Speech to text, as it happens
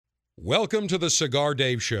Welcome to the Cigar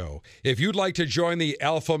Dave Show. If you'd like to join the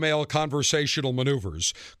Alpha Male Conversational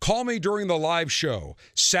Maneuvers, call me during the live show,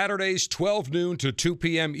 Saturdays 12 noon to 2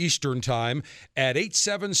 p.m. Eastern Time at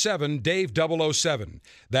 877-DAVE-007.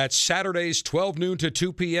 That's Saturdays 12 noon to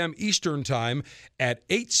 2 p.m. Eastern Time at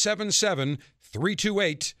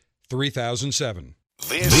 877-328-3007.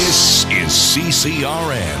 This is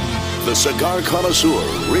CCRN, the Cigar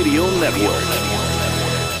Connoisseur Radio Network.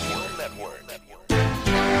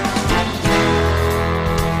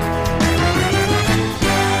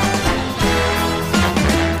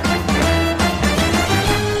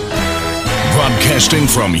 Broadcasting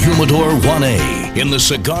from Humidor 1A in the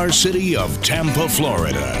cigar city of Tampa,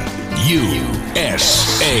 Florida,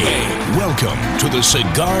 USA. Welcome to the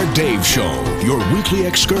Cigar Dave Show, your weekly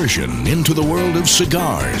excursion into the world of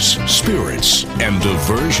cigars, spirits, and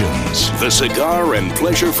diversions. The cigar and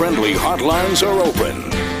pleasure-friendly hotlines are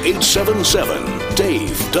open.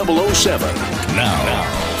 877-DAVE-007. Now,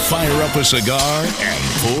 fire up a cigar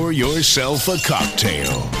and pour yourself a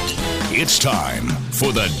cocktail. It's time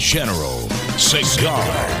for the General Cigar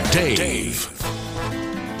Dave.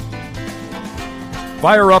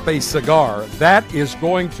 Fire up a cigar. That is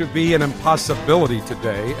going to be an impossibility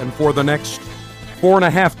today and for the next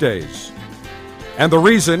 4.5 days. And the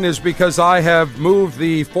reason is because I have moved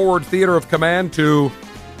the forward theater of command to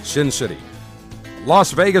Sin City.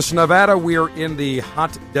 Las Vegas, Nevada, we are in the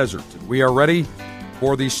hot desert. We are ready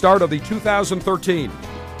for the start of the 2013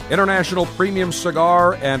 International Premium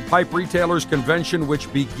Cigar and Pipe Retailers Convention,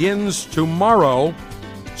 which begins tomorrow,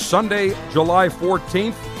 Sunday, July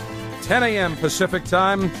 14th, 10 a.m. Pacific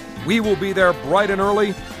Time. We will be there bright and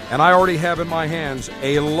early, and I already have in my hands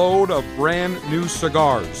a load of brand new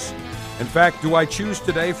cigars. In fact, do I choose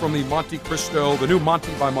today from the Monte Cristo, the new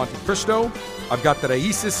Monte by Monte Cristo? I've got the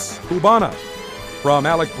Raíces Cubana from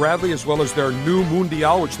Alec Bradley, as well as their new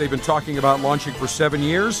Mundial, which they've been talking about launching for 7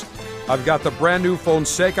 years. I've got the brand new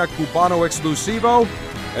Fonseca Cubano Exclusivo,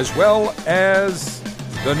 as well as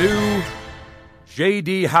the new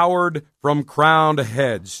J.D. Howard from Crowned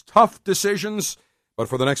Heads. Tough decisions, but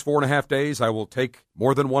for the next 4.5 days, I will take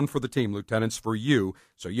more than one for the team, Lieutenants, for you,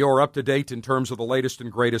 so you're up to date in terms of the latest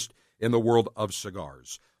and greatest in the world of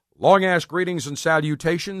cigars. Long Ash greetings and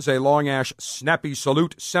salutations, a Long Ash snappy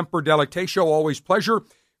salute, semper delectatio, always pleasure.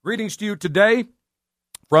 Greetings to you today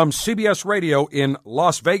from CBS Radio in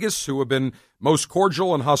Las Vegas, who have been most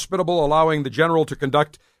cordial and hospitable, allowing the General to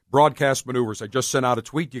conduct broadcast maneuvers. I just sent out a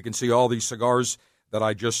tweet. You can see all these cigars that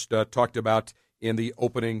I just talked about in the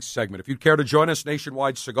opening segment. If you'd care to join us,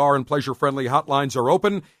 nationwide cigar and pleasure-friendly hotlines are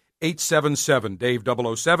open.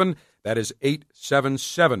 877-DAVE-007. That is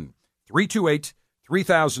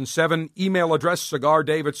 877-328-3007. Email address,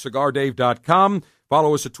 cigardave@cigardave.com.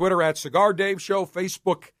 Follow us at Twitter at Cigar Dave Show,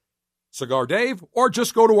 Facebook, Cigar Dave, or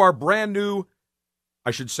just go to our brand new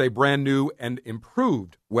and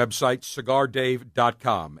improved website,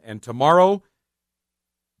 cigardave.com. And tomorrow,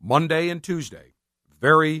 Monday and Tuesday,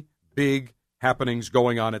 very big happenings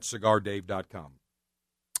going on at cigardave.com.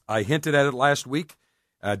 I hinted at it last week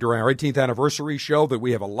during our 18th anniversary show that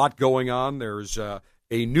we have a lot going on. There's a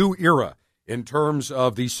new era in terms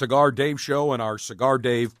of the Cigar Dave Show and our Cigar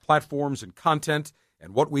Dave platforms and content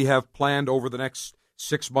and what we have planned over the next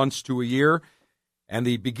 6 months to a year. And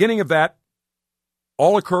the beginning of that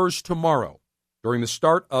all occurs tomorrow during the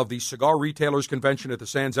start of the Cigar Retailers Convention at the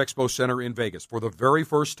Sands Expo Center in Vegas. For the very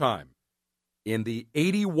first time in the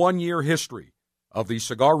 81-year history of the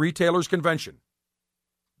Cigar Retailers Convention,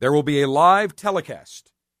 there will be a live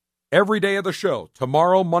telecast every day of the show.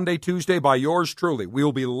 Tomorrow, Monday, Tuesday, by yours truly. We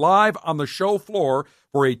will be live on the show floor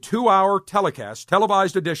for a 2-hour telecast,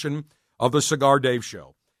 televised edition of the Cigar Dave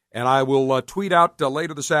Show. And I will tweet out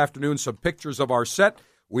later this afternoon some pictures of our set.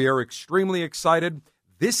 We are extremely excited.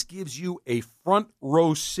 This gives you a front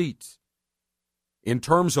row seat in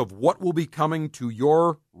terms of what will be coming to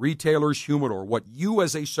your retailer's humidor, what you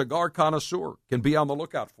as a cigar connoisseur can be on the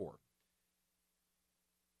lookout for.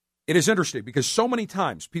 It is interesting because so many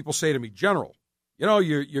times people say to me, General, you know,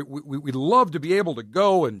 we'd love to be able to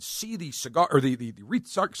go and see the cigar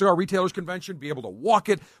retailers convention, be able to walk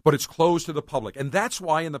it, but it's closed to the public. And that's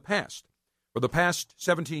why in the past, for the past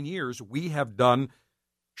 17 years, we have done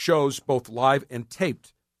shows both live and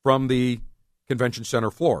taped from the convention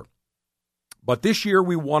center floor. But this year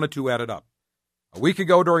we wanted to add it up. A week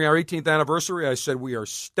ago during our 18th anniversary, I said we are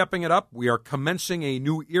stepping it up. We are commencing a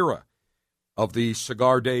new era of the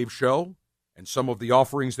Cigar Dave Show. And some of the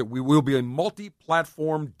offerings that we will be a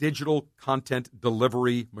multi-platform digital content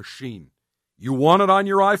delivery machine. You want it on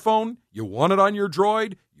your iPhone, you want it on your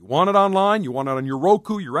Droid, you want it online, you want it on your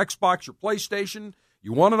Roku, your Xbox, your PlayStation,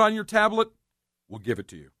 you want it on your tablet, we'll give it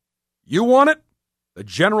to you. You want it? The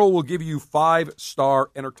General will give you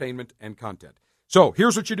 5-star entertainment and content. So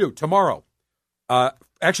here's what you do. Tomorrow,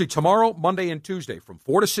 Monday and Tuesday, from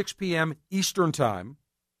 4 to 6 p.m. Eastern Time,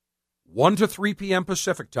 1 to 3 p.m.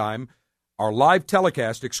 Pacific Time, our live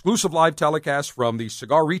telecast, exclusive live telecast from the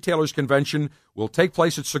Cigar Retailers Convention will take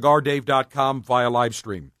place at CigarDave.com via live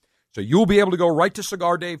stream. So you'll be able to go right to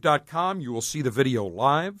CigarDave.com. You will see the video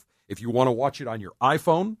live. If you want to watch it on your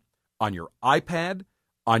iPhone, on your iPad,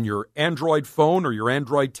 on your Android phone or your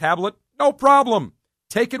Android tablet, no problem.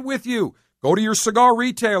 Take it with you. Go to your cigar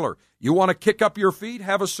retailer. You want to kick up your feet,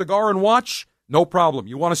 have a cigar and watch? No problem.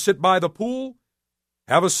 You want to sit by the pool,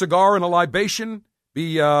 have a cigar and a libation,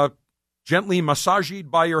 be gently massaged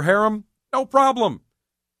by your harem? No problem.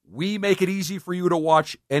 We make it easy for you to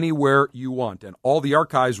watch anywhere you want, and all the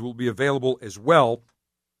archives will be available as well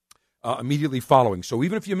immediately following. So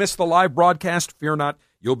even if you miss the live broadcast, fear not,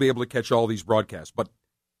 you'll be able to catch all these broadcasts. But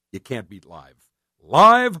you can't beat live.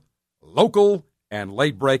 Live, local, and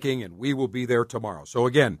late breaking, and we will be there tomorrow. So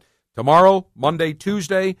again, tomorrow, Monday,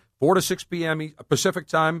 Tuesday, 4 to 6 p.m. Pacific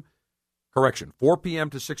Time. 4 p.m.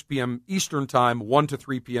 to 6 p.m. Eastern Time, 1 to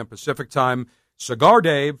 3 p.m. Pacific Time. Cigar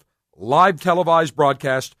Dave, live televised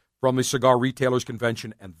broadcast from the Cigar Retailers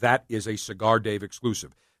Convention, and that is a Cigar Dave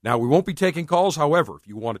exclusive. Now, we won't be taking calls. However, if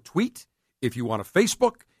you want to tweet, if you want to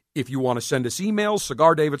Facebook, if you want to send us emails,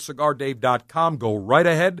 CigarDave@CigarDave.com, go right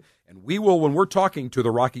ahead, and we will, when we're talking to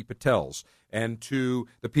the Rocky Patels and to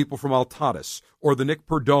the people from Altadas or the Nick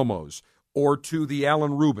Perdomos or to the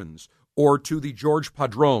Alan Rubins or to the George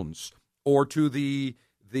Padrones or to the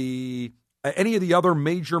any of the other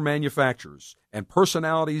major manufacturers and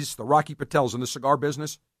personalities, the Rocky Patels in the cigar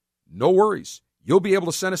business, no worries. You'll be able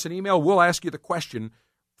to send us an email. We'll ask you the question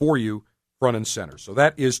for you front and center. So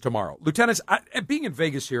that is tomorrow. Lieutenants, being in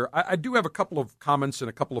Vegas here, I do have a couple of comments and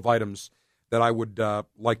a couple of items that I would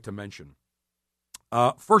like to mention.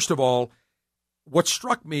 First of all, what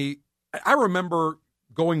struck me, I remember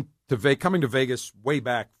coming to Vegas way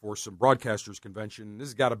back for some broadcasters convention. This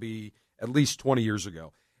has got to be at least 20 years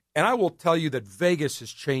ago. And I will tell you that Vegas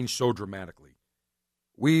has changed so dramatically.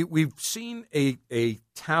 We've seen a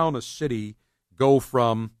town, a city, go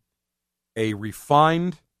from a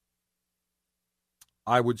refined,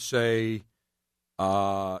 I would say,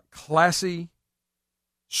 classy,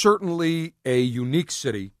 certainly a unique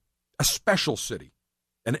city, a special city,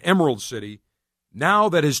 an emerald city, now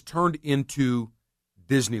that has turned into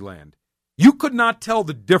Disneyland. You could not tell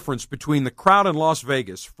the difference between the crowd in Las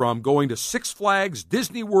Vegas from going to Six Flags,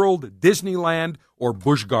 Disney World, Disneyland, or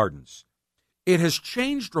Busch Gardens. It has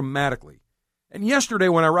changed dramatically. And yesterday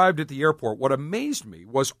when I arrived at the airport, what amazed me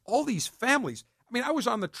was all these families. I mean, I was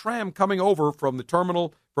on the tram coming over from the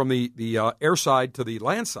terminal, from the airside to the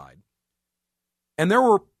landside, and there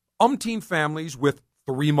were umpteen families with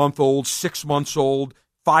 3-month-old, 6-month-old,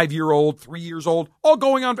 5-year-old, 3 years old, all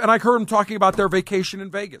going on, and I heard them talking about their vacation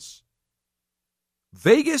in Vegas.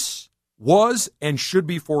 Vegas was and should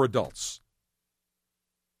be for adults.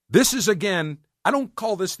 This is, again, I don't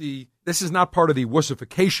call this this is not part of the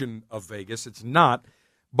wussification of Vegas. It's not,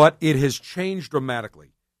 but it has changed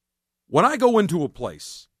dramatically. When I go to a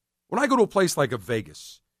place like a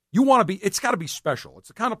Vegas, it's got to be special. It's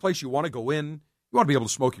the kind of place you want to go in. You want to be able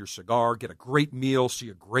to smoke your cigar, get a great meal, see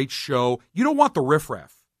a great show. You don't want the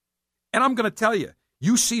riffraff. And I'm going to tell you,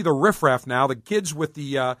 you see the riffraff now, the kids with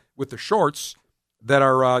the shorts that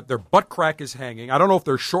are, their butt crack is hanging. I don't know if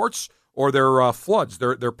they're shorts or they're floods.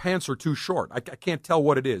 Their pants are too short. I can't tell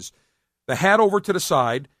what it is. The hat over to the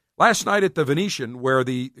side. Last night at the Venetian,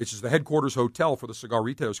 which is the headquarters hotel for the Cigar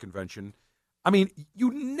Retailers Convention, I mean,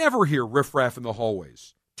 you never hear riffraff in the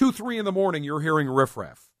hallways. 2, 3 in the morning, you're hearing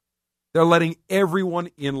riffraff. They're letting everyone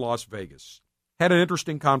in Las Vegas. Had an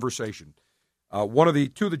interesting conversation. Two of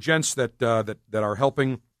the gents that are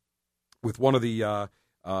helping with one of the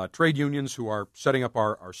trade unions who are setting up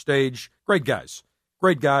our stage, great guys,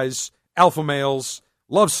 alpha males,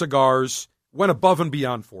 love cigars, went above and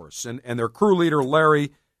beyond for us. And their crew leader,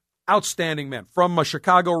 Larry, outstanding man, from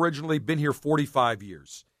Chicago originally, been here 45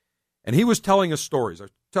 years. And he was telling me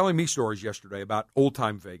stories yesterday about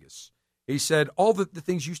old-time Vegas. He said all the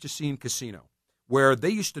things you used to see in casino, where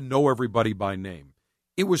they used to know everybody by name.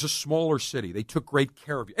 It was a smaller city. They took great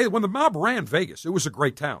care of you. Hey, when the mob ran Vegas, it was a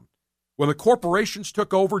great town. When the corporations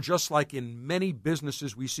took over, just like in many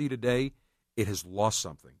businesses we see today, it has lost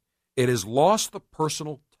something. It has lost the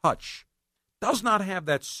personal touch. Does not have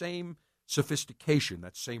that same sophistication,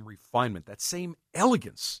 that same refinement, that same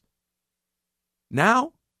elegance.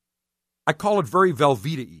 Now, I call it very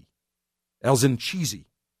Velveeta-y, as in cheesy.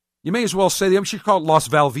 You may as well say, I should call it Las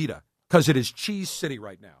Velveeta, because it is cheese city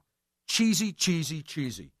right now. Cheesy, cheesy,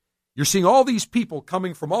 cheesy. You're seeing all these people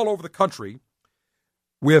coming from all over the country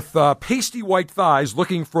with pasty white thighs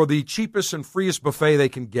looking for the cheapest and freest buffet they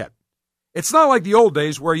can get. It's not like the old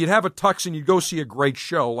days where you'd have a tux and you'd go see a great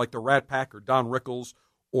show like the Rat Pack or Don Rickles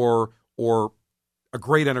or a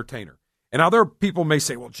great entertainer. And now there are people may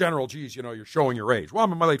say, well, General, geez, you're showing your age. Well,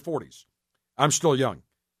 I'm in my late 40s. I'm still young.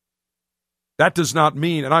 That does not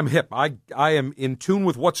mean, and I'm hip. I am in tune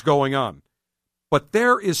with what's going on. But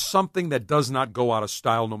there is something that does not go out of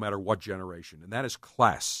style no matter what generation, and that is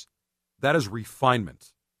class. That is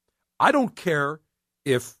refinement. I don't care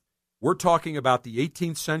if we're talking about the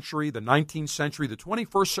 18th century, the 19th century, the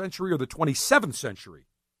 21st century, or the 27th century.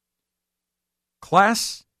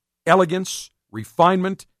 Class, elegance,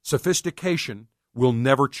 refinement, sophistication will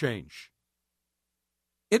never change.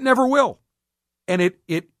 It never will. And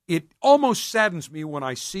it almost saddens me when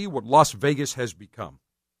I see what Las Vegas has become.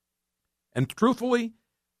 And truthfully,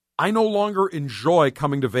 I no longer enjoy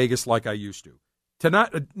coming to Vegas like I used to.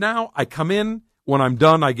 Now I come in, when I'm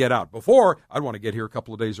done, I get out. Before, I'd want to get here a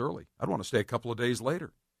couple of days early. I'd want to stay a couple of days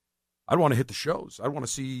later. I'd want to hit the shows. I'd want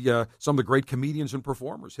to see some of the great comedians and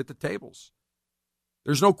performers hit the tables.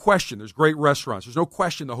 There's no question. There's great restaurants. There's no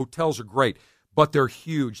question the hotels are great, but they're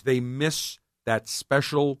huge. They miss that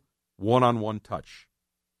special one-on-one touch.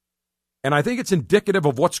 And I think it's indicative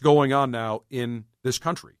of what's going on now in this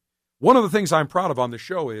country. One of the things I'm proud of on the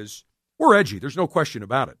show is we're edgy. There's no question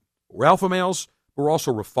about it. We're alpha males. We're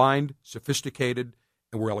also refined, sophisticated,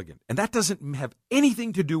 and we're elegant. And that doesn't have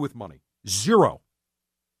anything to do with money. Zero.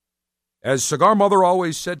 As Cigar Mother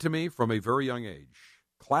always said to me from a very young age,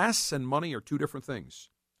 class and money are two different things.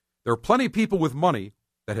 There are plenty of people with money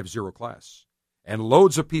that have zero class, and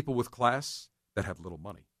loads of people with class that have little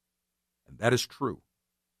money. And that is true.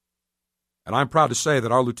 And I'm proud to say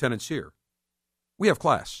that our lieutenants here, we have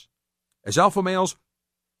class. As alpha males,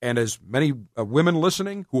 and as many women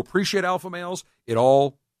listening who appreciate alpha males, it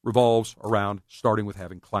all revolves around starting with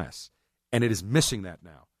having class. And it is missing that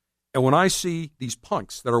now. And when I see these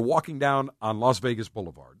punks that are walking down on Las Vegas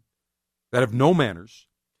Boulevard that have no manners,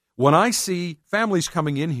 when I see families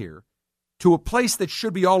coming in here to a place that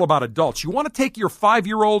should be all about adults, you want to take your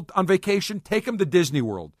 5-year-old on vacation, take them to Disney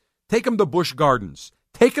World, take them to Busch Gardens,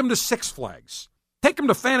 take them to Six Flags, take them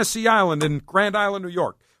to Fantasy Island in Grand Island, New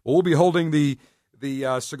York. Well, we'll be holding the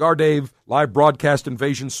Cigar Dave live broadcast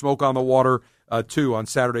Invasion Smoke on the Water 2 on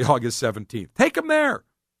Saturday, August 17th. Take them there.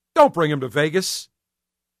 Don't bring them to Vegas.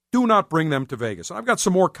 Do not bring them to Vegas. I've got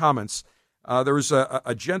some more comments. There was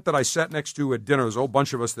a gent that I sat next to at dinner. There's a whole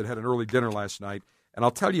bunch of us that had an early dinner last night, and I'll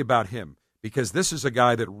tell you about him because this is a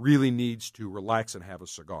guy that really needs to relax and have a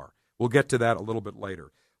cigar. We'll get to that a little bit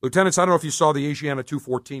later. Lieutenants, I don't know if you saw the Asiana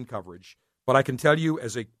 214 coverage, but I can tell you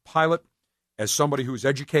as a pilot, as somebody who's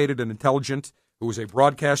educated and intelligent, who was a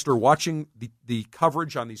broadcaster watching the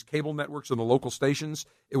coverage on these cable networks and the local stations,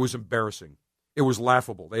 it was embarrassing. It was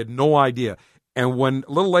laughable. They had no idea. And when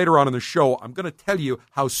a little later on in the show, I'm going to tell you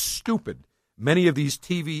how stupid many of these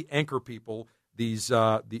TV anchor people, these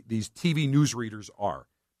TV newsreaders are,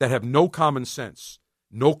 that have no common sense,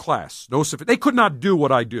 no class, they could not do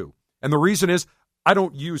what I do. And the reason is I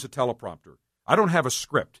don't use a teleprompter. I don't have a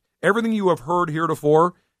script. Everything you have heard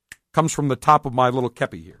heretofore comes from the top of my little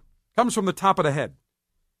kepi here. Comes from the top of the head.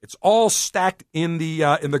 It's all stacked in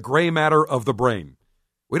the gray matter of the brain.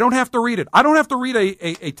 We don't have to read it. I don't have to read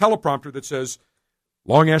a teleprompter that says,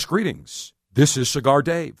 long ass greetings. This is Cigar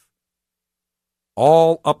Dave.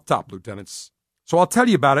 All up top, lieutenants. So I'll tell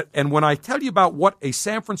you about it. And when I tell you about what a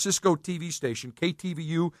San Francisco TV station,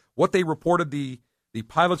 KTVU, what they reported the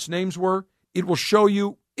pilots' names were, it will show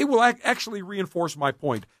you, it will actually reinforce my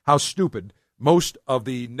point, how stupid most of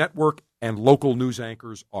the network and local news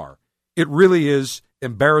anchors are. It really is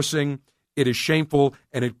embarrassing. It is shameful.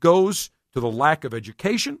 And it goes to the lack of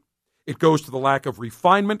education. It goes to the lack of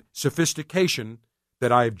refinement, sophistication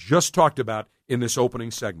that I have just talked about in this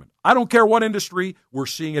opening segment. I don't care what industry, we're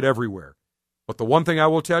seeing it everywhere. But the one thing I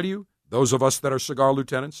will tell you, those of us that are cigar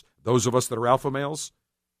lieutenants, those of us that are alpha males,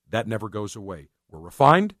 that never goes away. We're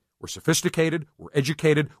refined, we're sophisticated, we're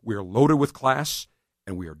educated, we are loaded with class,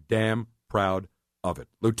 and we are damn proud of it.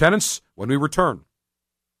 Lieutenants, when we return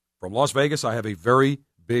from Las Vegas, I have a very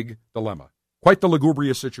big dilemma. Quite the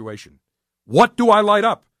lugubrious situation. What do I light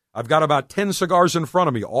up? I've got about 10 cigars in front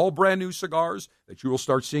of me, all brand new cigars that you will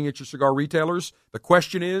start seeing at your cigar retailers. The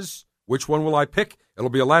question is, which one will I pick? It'll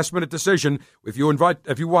be a last-minute decision. If you want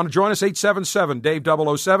to join us,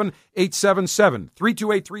 877-DAVE-007,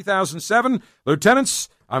 877-328-3007. Lieutenants,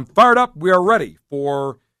 I'm fired up. We are ready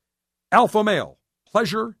for Alpha Male,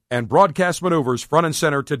 Pleasure, and Broadcast Maneuvers front and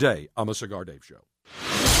center today on the Cigar Dave Show.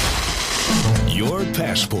 Your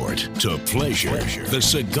passport to pleasure. The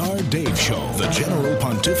Cigar Dave Show. The General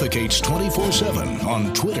pontificates 24/7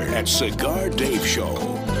 on Twitter at Cigar Dave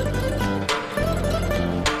Show.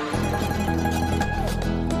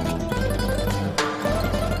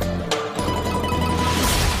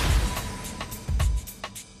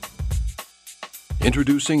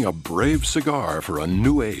 Introducing a brave cigar for a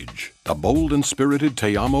new age. A bold and spirited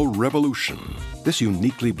Te Amo Revolution. This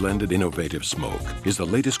uniquely blended innovative smoke is the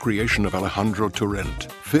latest creation of Alejandro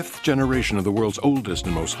Torrent, fifth generation of the world's oldest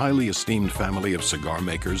and most highly esteemed family of cigar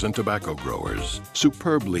makers and tobacco growers.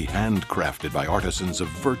 Superbly handcrafted by artisans of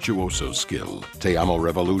virtuoso skill, Te Amo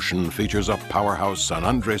Revolution features a powerhouse San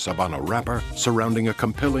Andres Habano wrapper surrounding a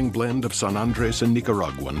compelling blend of San Andres and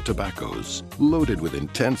Nicaraguan tobaccos. Loaded with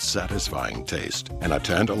intense, satisfying taste and a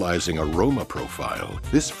tantalizing aroma profile,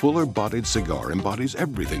 this fuller-bodied cigar embodies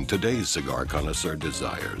everything today's cigar connoisseur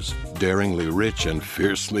desires. Daringly rich and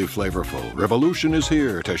fiercely flavorful, Revolution is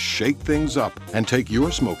here to shake things up and take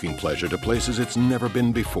your smoking pleasure to places it's never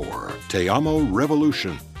been before. Te Amo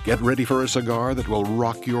Revolution. Get ready for a cigar that will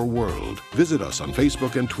rock your world. Visit us on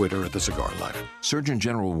Facebook and Twitter at The Cigar Life. Surgeon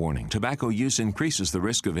General warning. Tobacco use increases the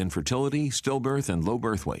risk of infertility, stillbirth, and low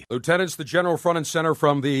birth weight. Lieutenants, the General front and center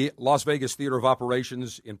from the Las Vegas Theater of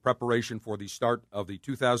Operations in preparation for the start of the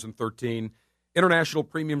 2013 International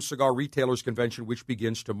Premium Cigar Retailers Convention, which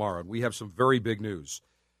begins tomorrow. And we have some very big news.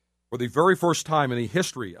 For the very first time in the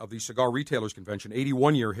history of the Cigar Retailers Convention,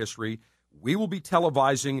 81-year history, we will be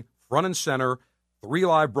televising front and center 3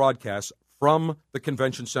 live broadcasts from the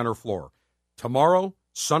convention center floor. Tomorrow,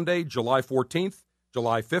 Sunday, July 14th,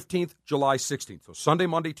 July 15th, July 16th. So Sunday,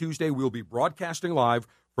 Monday, Tuesday, we'll be broadcasting live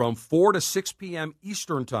from 4 to 6 p.m.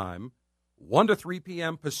 Eastern Time, 1 to 3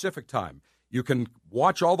 p.m. Pacific Time. You can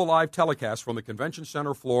watch all the live telecasts from the convention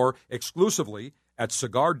center floor exclusively at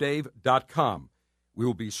CigarDave.com. We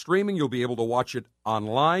will be streaming. You'll be able to watch it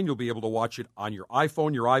online. You'll be able to watch it on your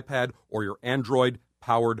iPhone, your iPad, or your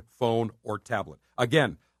Android-powered phone or tablet.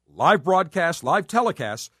 Again, live broadcasts, live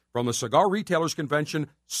telecasts from the Cigar Retailers Convention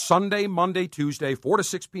Sunday, Monday, Tuesday, 4 to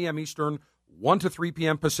 6 p.m. Eastern, 1 to 3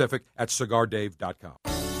 p.m. Pacific at CigarDave.com.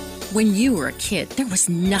 When you were a kid, there was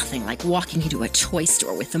nothing like walking into a toy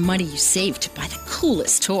store with the money you saved to buy the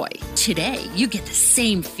coolest toy. Today, you get the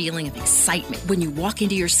same feeling of excitement when you walk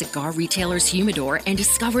into your cigar retailer's humidor and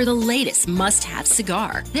discover the latest must-have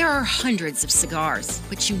cigar. There are hundreds of cigars,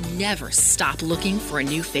 but you never stop looking for a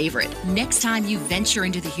new favorite. Next time you venture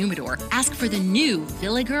into the humidor, ask for the new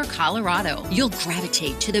Villiger Colorado. You'll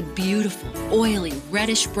gravitate to the beautiful, oily,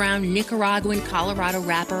 reddish-brown Nicaraguan Colorado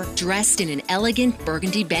wrapper dressed in an elegant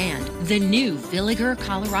burgundy band. The new Villiger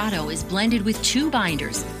Colorado is blended with 2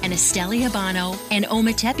 binders, an Esteli Habano and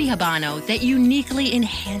Ometepe Habano that uniquely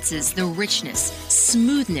enhances the richness,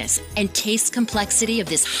 smoothness, and taste complexity of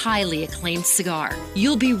this highly acclaimed cigar.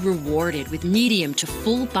 You'll be rewarded with medium to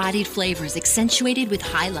full-bodied flavors accentuated with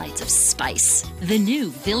highlights of spice. The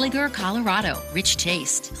new Villiger Colorado, rich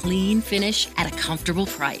taste, clean finish at a comfortable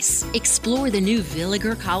price. Explore the new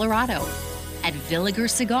Villiger Colorado at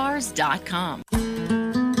VilligerCigars.com.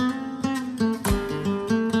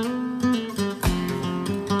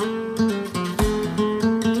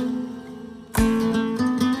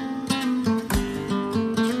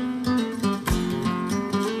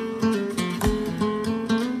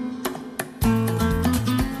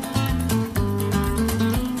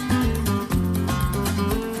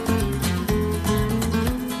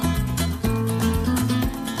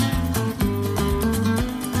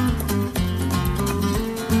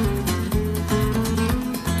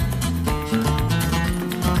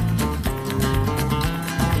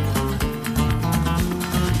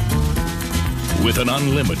 With an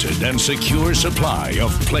unlimited and secure supply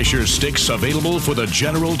of pleasure sticks available for the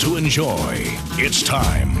General to enjoy, it's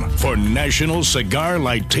time for National Cigar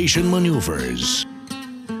Lightation Maneuvers.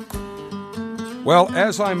 Well,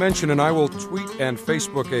 as I mentioned, and I will tweet and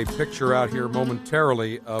Facebook a picture out here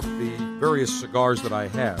momentarily of the various cigars that I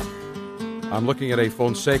have. I'm looking at a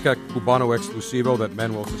Fonseca Cubano Exclusivo that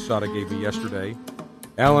Manuel Quesada gave me yesterday.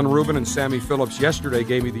 Alan Rubin and Sammy Phillips yesterday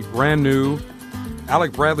gave me the brand new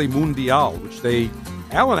Alec Bradley Mundial, which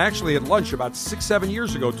Alan actually at lunch about 6-7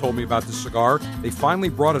 years ago told me about this cigar. They finally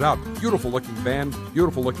brought it out. Beautiful looking band,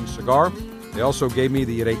 beautiful looking cigar. They also gave me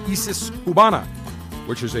the Reices Cubana,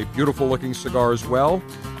 which is a beautiful looking cigar as well.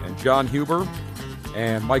 And John Huber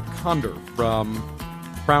and Mike Conder from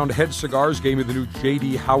Crowned Head Cigars gave me the new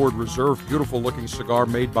J.D. Howard Reserve, beautiful looking cigar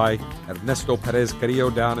made by Ernesto Perez Carrillo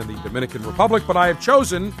down in the Dominican Republic. But I have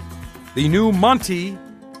chosen the new Monte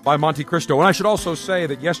by Monte Cristo. And I should also say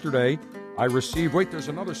that yesterday I received, there's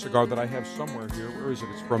another cigar that I have somewhere here. Where is it?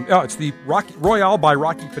 It's from, it's the Royale by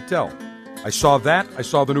Rocky Patel. I saw that. I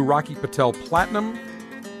saw the new Rocky Patel Platinum.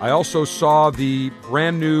 I also saw the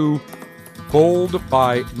brand new Gold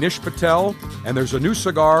by Nish Patel. And there's a new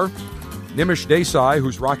cigar, Nimish Desai,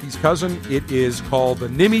 who's Rocky's cousin. It is called the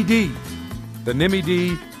Nimi D. The Nimi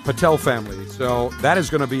D Patel family. So that is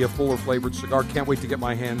going to be a fuller flavored cigar. Can't wait to get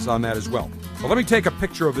my hands on that as well. But let me take a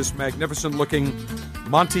picture of this magnificent looking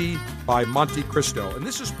Monte by Monte Cristo. And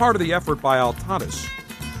this is part of the effort by Altanis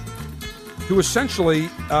to essentially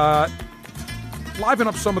liven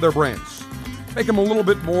up some of their brands. Make them a little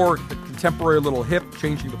bit more contemporary, a little hip,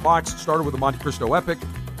 changing the box. It started with the Monte Cristo Epic,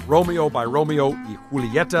 Romeo by Romeo y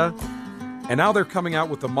Julieta, and now they're coming out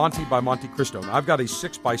with the Monte by Monte Cristo. Now, I've got a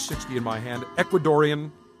 6x60 in my hand,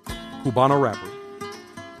 Ecuadorian Cubano wrapper,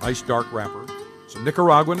 nice dark wrapper, some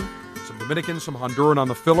Nicaraguan, some Dominican, some Honduran on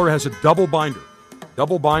the filler. Has a double binder,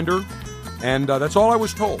 and that's all I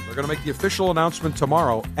was told. They're going to make the official announcement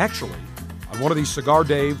tomorrow, actually, on one of these Cigar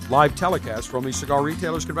Dave live telecasts from the Cigar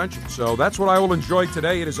Retailers Convention. So that's what I will enjoy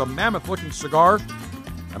today. It is a mammoth-looking cigar,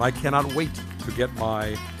 and I cannot wait to get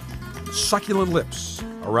my succulent lips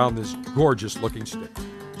around this gorgeous-looking stick.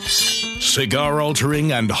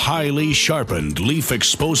 Cigar-altering and highly sharpened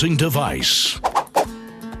leaf-exposing device.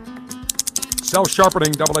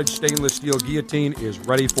 Self-sharpening double-edged stainless steel guillotine is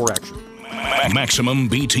ready for action. Maximum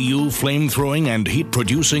BTU flame-throwing and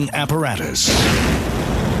heat-producing apparatus.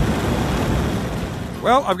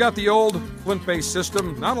 Well, I've got the old flint-based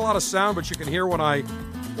system. Not a lot of sound, but you can hear when I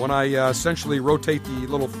essentially rotate the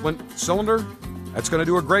little flint cylinder. That's going to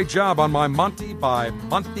do a great job on my Monte by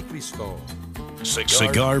Monte Cristo.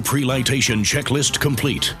 Cigar pre-lightation checklist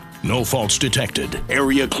complete. No faults detected.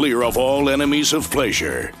 Area clear of all enemies of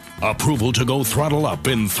pleasure. Approval to go throttle up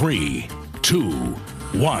in 3, 2,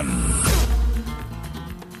 1.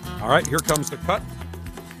 All right, here comes the cut.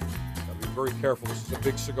 Gotta be very careful. This is a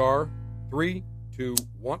big cigar. 3, 2,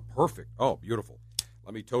 1. Perfect. Oh, beautiful.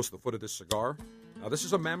 Let me toast the foot of this cigar. Now, this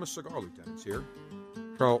is a mammoth cigar, lieutenants, here.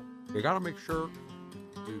 So, you got to make sure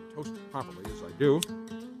you toast it properly, as I do.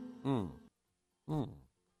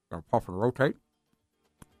 Gonna puff and rotate.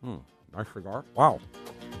 Nice cigar. Wow.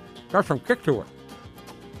 Got some kick to it.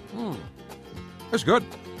 It's good.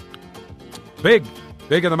 Big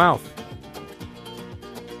in the mouth.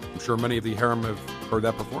 I'm sure many of the harem have heard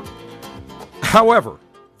that before. However,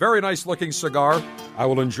 very nice looking cigar. I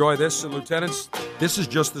will enjoy this. And lieutenants, this is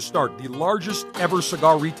just the start. The largest ever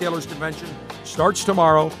Cigar Retailers Convention starts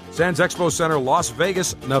tomorrow. Sands Expo Center, Las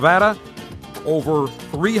Vegas, Nevada. Over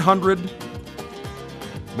 300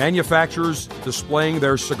 manufacturers displaying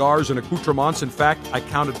their cigars and accoutrements. In fact, I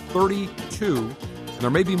counted 32, and there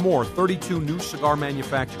may be more, 32 new cigar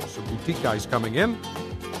manufacturers. Some boutique guys coming in.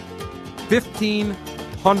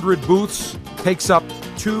 1,500 booths, takes up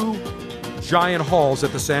 2 giant halls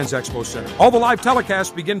at the Sands Expo Center. All the live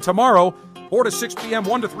telecasts begin tomorrow, 4 to 6 p.m.,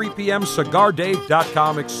 1 to 3 p.m.,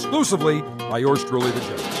 CigarDave.com, exclusively by yours truly, the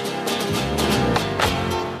Judge.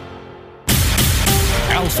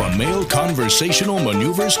 Alpha male conversational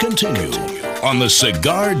maneuvers continue on the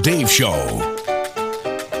Cigar Dave Show.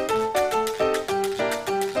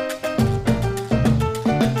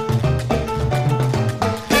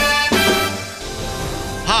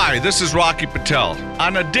 Hi, this is Rocky Patel.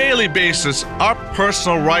 On a daily basis, our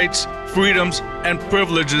personal rights, freedoms, and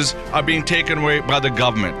privileges are being taken away by the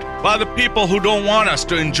government, by the people who don't want us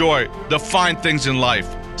to enjoy the fine things in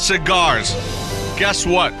life. Cigars. Guess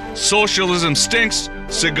what? Socialism stinks,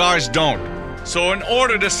 cigars don't. So in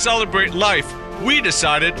order to celebrate life, we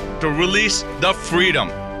decided to release the Freedom.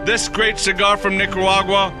 This great cigar from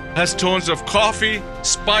Nicaragua has tones of coffee,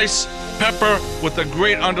 spice, pepper with a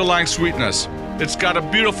great underlying sweetness. It's got a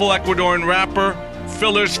beautiful Ecuadorian wrapper,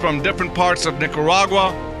 fillers from different parts of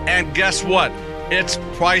Nicaragua, and guess what? It's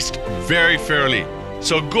priced very fairly.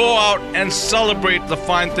 So go out and celebrate the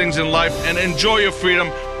fine things in life and enjoy your freedom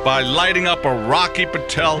by lighting up a Rocky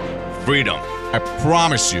Patel Freedom. I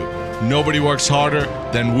promise you, nobody works harder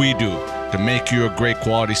than we do to make you a great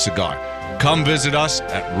quality cigar. Come visit us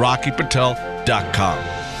at RockyPatel.com.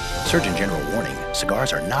 Surgeon General warning,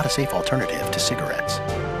 cigars are not a safe alternative to cigarettes.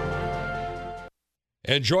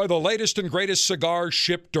 Enjoy the latest and greatest cigars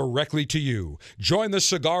shipped directly to you. Join the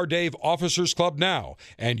Cigar Dave Officers Club now,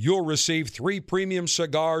 and you'll receive 3 premium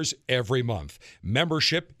cigars every month.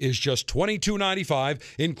 Membership is just $22.95,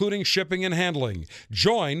 including shipping and handling.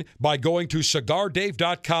 Join by going to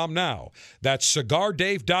CigarDave.com now. That's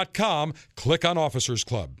CigarDave.com. Click on Officers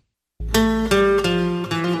Club.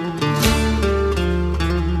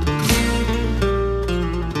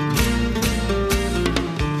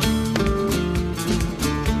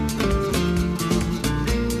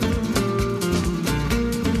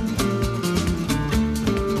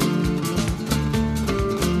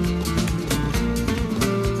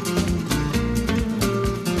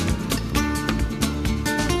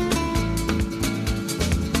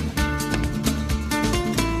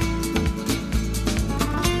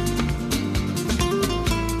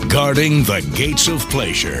 Guarding the gates of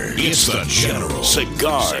pleasure. It's the General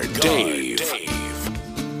Cigar Dave.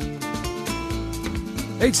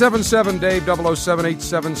 877-DAVE,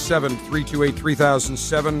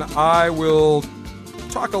 007-877-328-3007. I will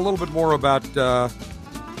talk a little bit more about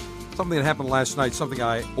something that happened last night, something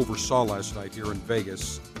I oversaw last night here in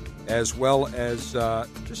Vegas, as well as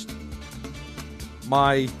just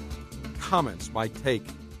my comments, my take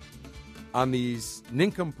on these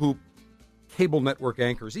nincompoop cable network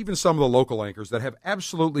anchors, even some of the local anchors that have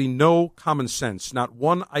absolutely no common sense. Not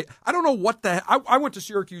one. I don't know what the. I went to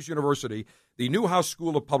Syracuse University, the Newhouse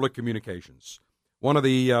School of Public Communications, one of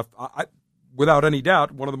the, without any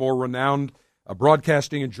doubt, one of the more renowned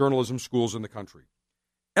broadcasting and journalism schools in the country.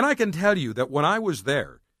 And I can tell you that when I was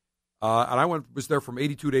there, and I was there from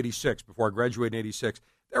 82 to 86 before I graduated in 86,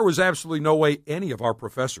 there was absolutely no way any of our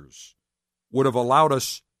professors would have allowed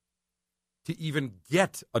us to even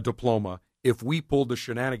get a diploma if we pulled the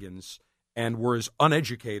shenanigans and were as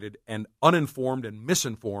uneducated and uninformed and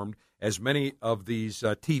misinformed as many of these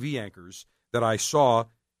TV anchors that I saw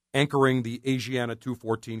anchoring the Asiana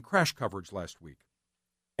 214 crash coverage last week.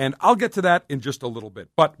 And I'll get to that in just a little bit.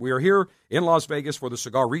 But we are here in Las Vegas for the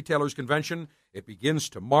Cigar Retailers Convention. It begins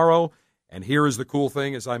tomorrow. And here is the cool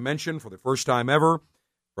thing, as I mentioned, for the first time ever,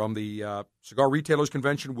 from the Cigar Retailers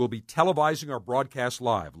Convention, we'll be televising our broadcast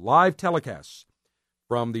live telecasts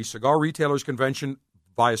from the Cigar Retailers Convention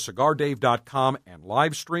via CigarDave.com and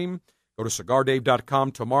live stream. Go to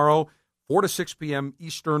CigarDave.com tomorrow, 4 to 6 p.m.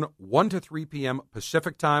 Eastern, 1 to 3 p.m.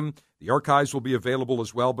 Pacific time. The archives will be available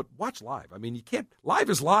as well, but watch live. I mean, you can't. Live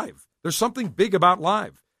is live. There's something big about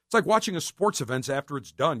live. It's like watching a sports event after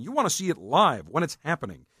it's done. You want to see it live when it's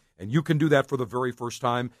happening, and you can do that for the very first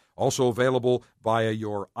time. Also available via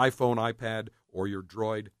your iPhone, iPad, or your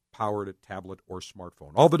Droid-powered tablet or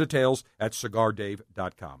smartphone. All the details at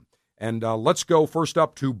CigarDave.com. And let's go first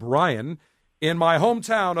up to Brian in my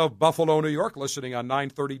hometown of Buffalo, New York, listening on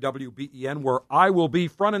 930 WBEN, where I will be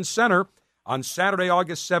front and center on Saturday,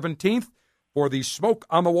 August 17th for the Smoke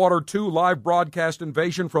on the Water 2 live broadcast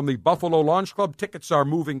invasion from the Buffalo Launch Club. Tickets are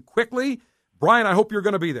moving quickly. Brian, I hope you're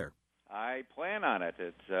going to be there. I plan on it.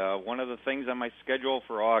 It's one of the things on my schedule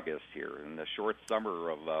for August here in the short summer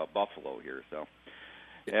of Buffalo here. So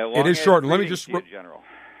it is short. Let me just General.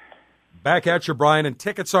 Back at you, Brian. And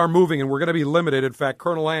tickets are moving, and we're going to be limited. In fact,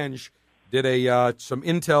 Colonel Ange did some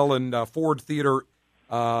intel and Ford Theater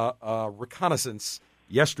reconnaissance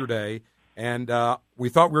yesterday, and we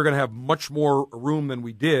thought we were going to have much more room than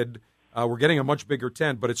we did. We're getting a much bigger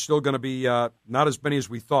tent, but it's still going to be not as many as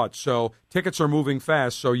we thought. So tickets are moving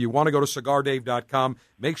fast, so you want to go to CigarDave.com.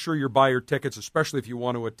 Make sure you buy your tickets, especially if you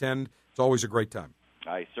want to attend. It's always a great time.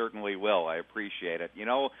 I certainly will. I appreciate it. You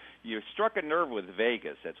know, you struck a nerve with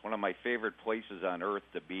Vegas. It's one of my favorite places on earth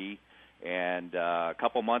to be. And a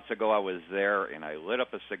couple months ago I was there, and I lit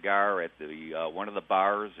up a cigar at the one of the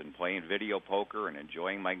bars and playing video poker and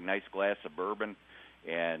enjoying my nice glass of bourbon.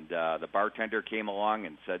 And the bartender came along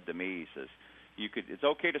and said to me, he says, it's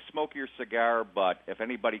okay to smoke your cigar, but if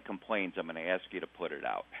anybody complains, I'm going to ask you to put it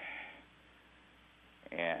out.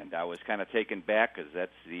 And I was kind of taken back because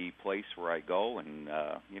that's the place where I go, and,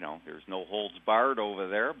 there's no holds barred over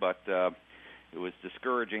there, but it was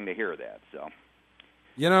discouraging to hear that, so.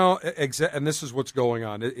 And this is what's going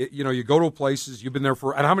on. You go to places, you've been there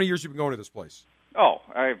and how many years have you been going to this place? Oh,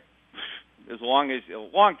 a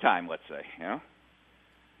long time, let's say,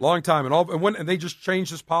 Long time, and they just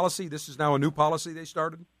changed this policy. This is now a new policy they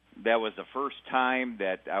started. That was the first time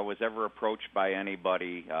that I was ever approached by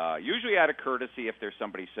anybody. Usually, out of courtesy, if there's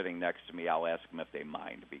somebody sitting next to me, I'll ask them if they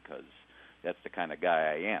mind because that's the kind of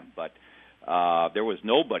guy I am. But there was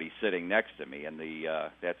nobody sitting next to me, and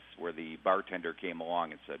that's where the bartender came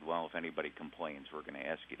along and said, "Well, if anybody complains, we're going to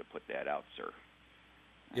ask you to put that out, sir."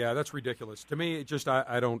 Yeah, that's ridiculous. To me, it just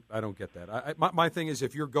I don't get that. My thing is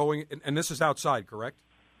if you're going, and this is outside, correct?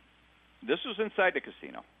 This was inside the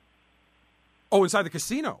casino. Oh, inside the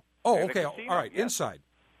casino. Oh, okay. Casino, All right, yeah. Inside.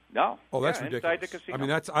 No. Oh, that's ridiculous. Inside the casino. I mean,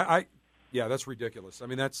 that's ridiculous. I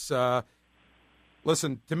mean, that's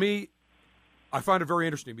listen, to me, I find it very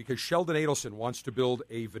interesting because Sheldon Adelson wants to build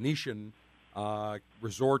a Venetian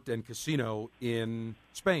resort and casino in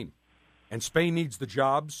Spain. And Spain needs the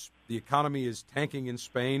jobs. The economy is tanking in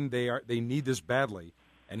Spain. They need this badly.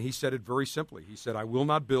 And he said it very simply. He said, "I will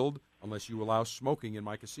not build unless you allow smoking in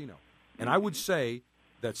my casino." And I would say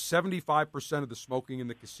that 75% of the smoking in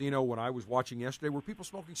the casino when I was watching yesterday were people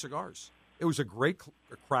smoking cigars. It was a great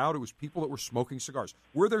crowd. It was people that were smoking cigars.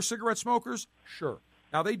 Were there cigarette smokers? Sure.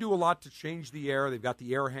 Now, they do a lot to change the air. They've got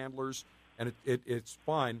the air handlers, and it's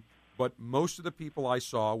fine. but most of the people I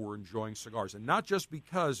saw were enjoying cigars. And not just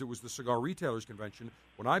because it was the Cigar Retailers Convention.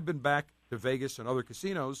 When I've been back to Vegas and other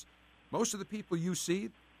casinos, most of the people you see,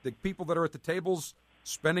 the people that are at the tables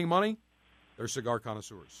spending money, they're cigar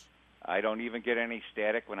connoisseurs. I don't even get any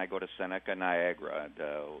static when I go to Seneca, Niagara,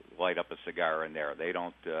 to light up a cigar in there. They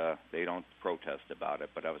don't protest about it.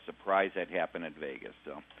 But I was surprised that happened in Vegas.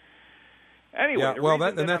 So anyway, yeah, well,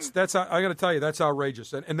 that's I got to tell you, that's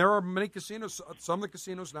outrageous. And there are many casinos. Some of the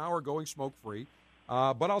casinos now are going smoke free.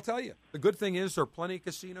 But I'll tell you, the good thing is there are plenty of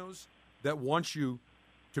casinos that want you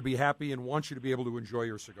to be happy and want you to be able to enjoy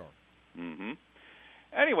your cigar. Mm-hmm.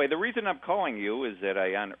 Anyway, the reason I'm calling you is that I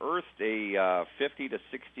unearthed a 50 to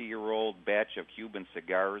 60-year-old batch of Cuban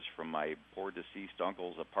cigars from my poor deceased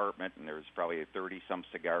uncle's apartment, and there's probably 30-some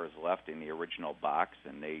cigars left in the original box.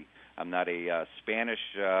 And I'm not a Spanish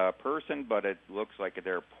person, but it looks like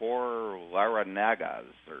they're Por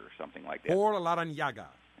Laranagas or something like that. Por Laranaga.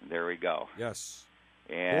 There we go. Yes.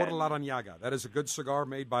 And Por Laranaga. That is a good cigar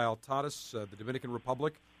made by Altadis, the Dominican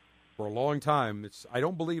Republic. For a long time, I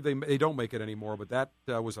don't believe they don't make it anymore, but that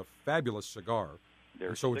was a fabulous cigar.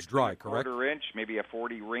 They're so it's dry, correct? 1/4 inch, maybe a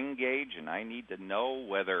 40 ring gauge, and I need to know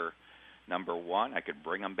whether, number one, I could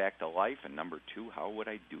bring them back to life, and number two, how would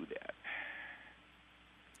I do that?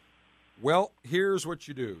 Well, here's what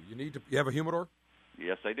you do. You have a humidor?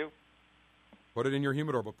 Yes, I do. Put it in your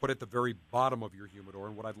humidor, but put it at the very bottom of your humidor.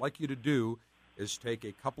 And what I'd like you to do is take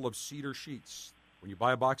a couple of cedar sheets. When you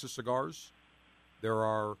buy a box of cigars,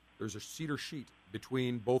 there's a cedar sheet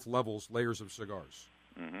between both layers of cigars.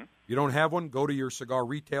 Mm-hmm. If you don't have one, go to your cigar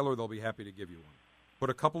retailer. They'll be happy to give you one.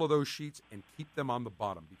 Put a couple of those sheets and keep them on the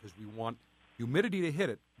bottom because we want humidity to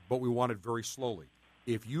hit it, but we want it very slowly.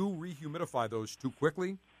 If you rehumidify those too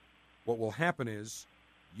quickly, what will happen is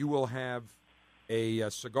you will have a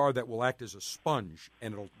cigar that will act as a sponge,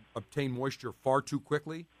 and it'll obtain moisture far too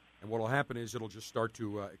quickly, and what will happen is it'll just start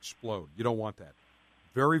to explode. You don't want that.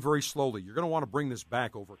 Very, very slowly. You're going to want to bring this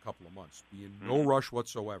back over a couple of months. Be in no rush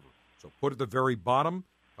whatsoever. So put at the very bottom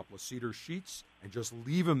a couple of cedar sheets and just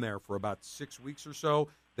leave them there for about 6 weeks or so.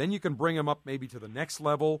 Then you can bring them up maybe to the next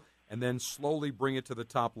level and then slowly bring it to the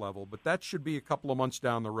top level. But that should be a couple of months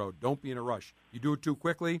down the road. Don't be in a rush. You do it too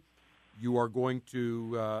quickly, you are going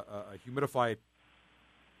to humidify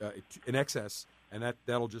it in excess, and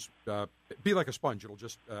that'll just be like a sponge. It'll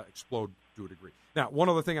just explode to a degree. Now, one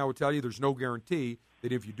other thing I would tell you, there's no guarantee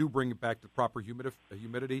that if you do bring it back to proper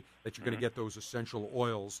humidity, that you're going to get those essential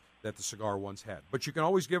oils that the cigar once had. But you can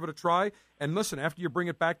always give it a try. And listen, after you bring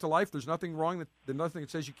it back to life, there's nothing wrong. There's nothing that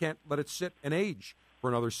says you can't let it sit and age for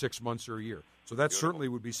another 6 months or a year. So that certainly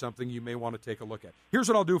would be something you may want to take a look at. Here's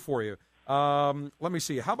what I'll do for you. Let me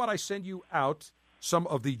see. How about I send you out some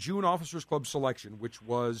of the June Officers Club selection, which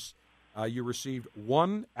was you received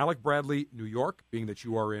one, Alec Bradley, New York, being that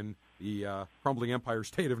you are in the crumbling empire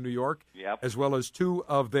state of New York, as well as two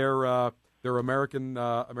of their American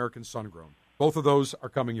Sun-Grown. Both of those are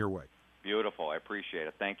coming your way. Beautiful. I appreciate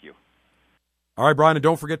it. Thank you. All right, Brian, and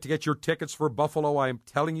don't forget to get your tickets for Buffalo. I am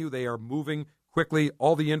telling you, they are moving quickly.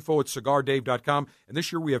 All the info at CigarDave.com. And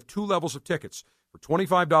this year we have 2 levels of tickets. For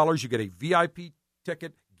 $25, you get a VIP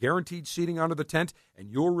ticket, guaranteed seating under the tent, and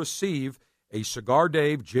you'll receive a Cigar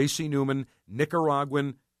Dave J.C. Newman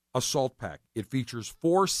Nicaraguan Assault Pack. It features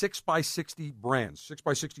 4 6x60 brands,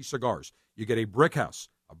 6x60 cigars. You get a Brick House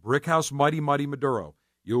Mighty Mighty Maduro.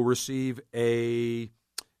 You'll receive an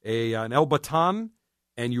El Baton,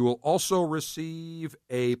 and you will also receive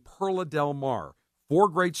a Perla Del Mar. 4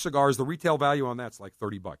 great cigars. The retail value on that's like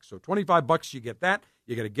 $30. So $25, you get that.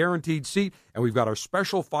 You get a guaranteed seat, and we've got our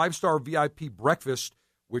special 5-star VIP breakfast,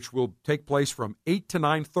 which will take place from 8 to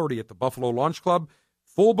 9:30 at the Buffalo Launch Club.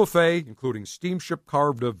 Full buffet, including steamship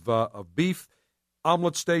carved of beef,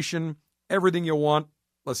 omelet station, everything you want.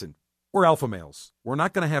 Listen, we're alpha males. We're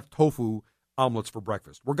not going to have tofu omelets for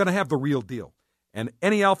breakfast. We're going to have the real deal. And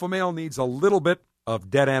any alpha male needs a little bit of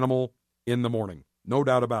dead animal in the morning. No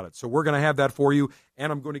doubt about it. So we're going to have that for you,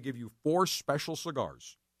 and I'm going to give you 4 special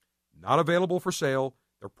cigars. Not available for sale.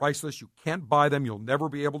 They're priceless. You can't buy them. You'll never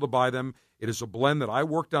be able to buy them. It is a blend that I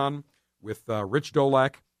worked on with Rich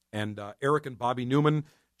Dolak and Eric and Bobby Newman.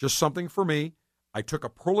 Just something for me. I took a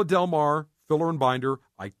Perla Del Mar filler and binder.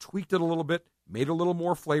 I tweaked it a little bit, made it a little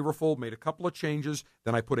more flavorful, made a couple of changes.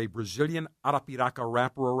 Then I put a Brazilian Arapiraca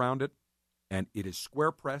wrapper around it, and it is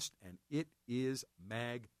square pressed, and it is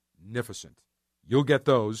magnificent. You'll get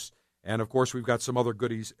those. And, of course, we've got some other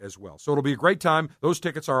goodies as well. So it'll be a great time. Those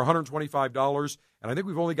tickets are $125, and I think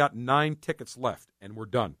we've only got 9 tickets left, and we're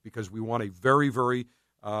done because we want a very, very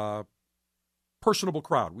personable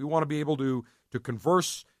crowd. We want to be able to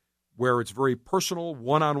converse where it's very personal,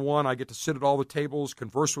 one-on-one. I get to sit at all the tables,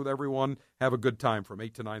 converse with everyone, have a good time from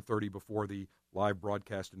 8 to 9:30 before the live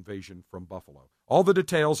broadcast invasion from Buffalo. All the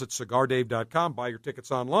details at CigarDave.com. Buy your tickets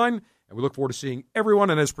online, and we look forward to seeing everyone.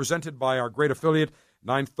 And as presented by our great affiliate,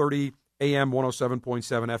 930 AM,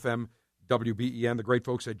 107.7 FM, WBEN, the great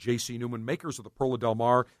folks at J.C. Newman, makers of the Perla Del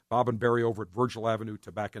Mar, Bob and Barry over at Virgil Avenue,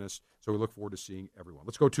 tobacconists. So we look forward to seeing everyone.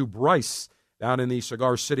 Let's go to Bryce down in the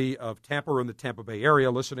cigar city of Tampa, or in the Tampa Bay area,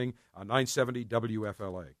 listening on 970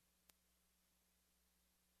 WFLA.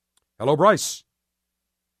 Hello, Bryce.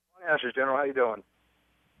 Ashes, General, how you doing?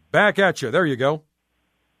 Back at you. There you go.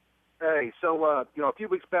 Hey, so a few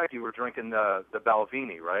weeks back you were drinking the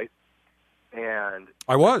Balvenie, right? And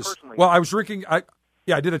I was. Well, I was drinking. I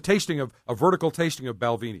did a vertical tasting of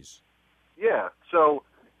Balvenies. Yeah. So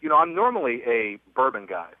I'm normally a bourbon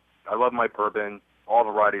guy. I love my bourbon, all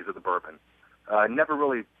varieties of the bourbon. Never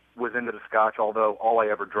really was into the Scotch, although all I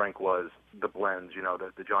ever drank was the blends.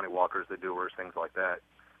 The Johnny Walkers, the Dewars, things like that.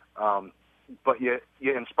 But you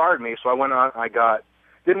inspired me, so I went on.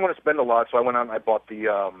 Didn't want to spend a lot, so I went out and I bought the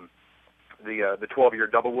 12-year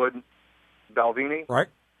Doublewood Balvenie. Right.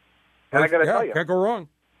 And I got to tell you, can't go wrong.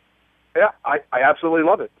 Yeah, I absolutely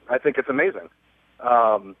love it. I think it's amazing.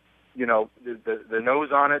 The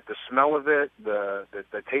nose on it, the smell of it, the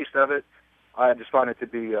taste of it. I just find it to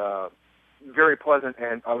be very pleasant,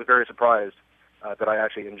 and I was very surprised that I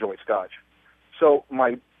actually enjoyed Scotch. So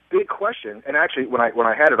my big question, and actually when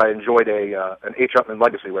I had it, I enjoyed an H. Upmann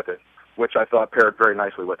Legacy with it, which I thought paired very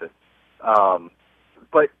nicely with it.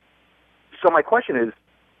 But so my question is,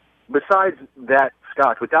 besides that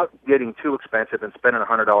Scotch, without getting too expensive and spending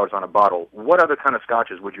 $100 on a bottle, what other kind of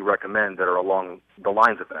Scotches would you recommend that are along the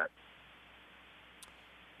lines of that?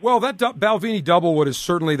 Well, that Balvenie Doublewood is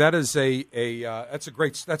certainly that's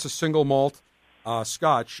a single malt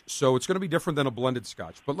Scotch, so it's going to be different than a blended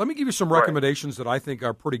Scotch. But let me give you some recommendations that I think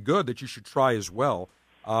are pretty good that you should try as well.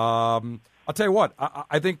 I'll tell you what.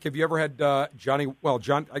 I think, have you ever had Johnny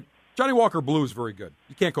Walker Blue is very good.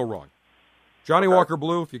 You can't go wrong. Johnny Walker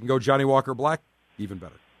Blue. If you can go Johnny Walker Black, even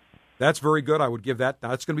better. That's very good. I would give that.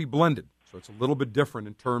 Now it's going to be blended, so it's a little bit different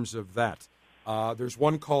in terms of that. There's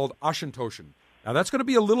one called Auchentoshan. Now that's going to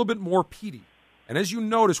be a little bit more peaty. And as you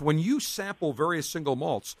notice, when you sample various single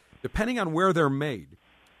malts, depending on where they're made,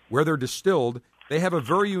 where they're distilled, they have a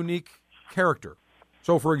very unique character.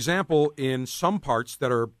 So, for example, in some parts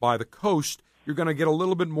that are by the coast, you're going to get a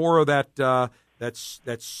little bit more of that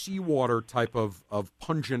seawater type of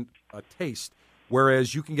pungent taste,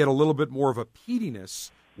 whereas you can get a little bit more of a peatiness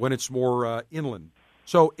when it's more inland.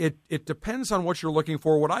 So it depends on what you're looking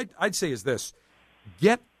for. What I'd say is this: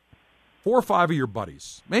 get 4 or 5 of your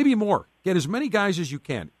buddies, maybe more. Get as many guys as you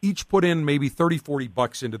can. Each put in maybe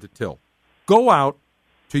 $30-$40 into the till. Go out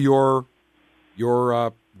to your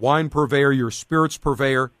wine purveyor, your spirits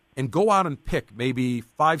purveyor, and go out and pick maybe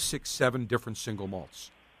 5, 6, 7 different single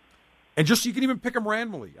malts. And you can even pick them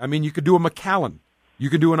randomly. I mean, you could do a Macallan.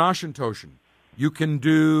 You could do an Auchentoshan. You can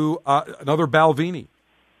do another Balvenie.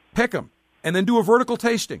 Pick them, and then do a vertical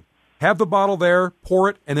tasting. Have the bottle there, pour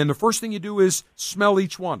it, and then the first thing you do is smell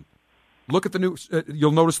each one. Look at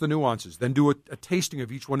you'll notice the nuances. Then do a tasting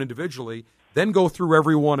of each one individually. Then go through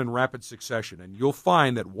every one in rapid succession, and you'll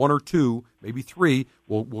find that 1 or 2, maybe 3,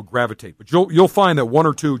 will gravitate. But you'll find that 1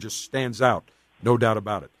 or 2 just stands out, no doubt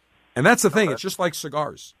about it. And that's the thing. It's just like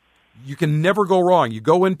cigars. You can never go wrong. You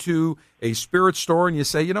go into a spirit store and you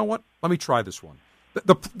say, you know what? Let me try this one.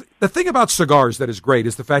 The thing about cigars that is great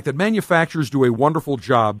is the fact that manufacturers do a wonderful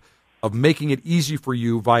job of making it easy for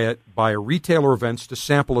you via retailer events to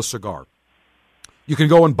sample a cigar. You can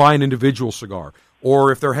go and buy an individual cigar,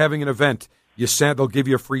 or if they're having an event, they'll give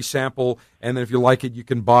you a free sample, and then if you like it, you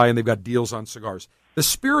can buy, and they've got deals on cigars.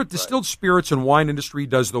 The distilled spirits and wine industry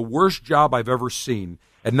does the worst job I've ever seen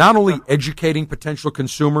at not only educating potential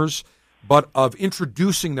consumers, but of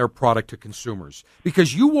introducing their product to consumers.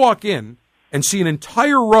 Because you walk in and see an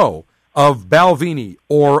entire row of Balvenie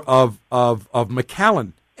or of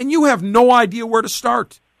Macallan, and you have no idea where to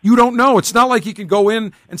start. You don't know. It's not like you can go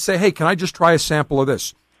in and say, hey, can I just try a sample of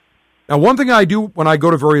this? Now, one thing I do when I go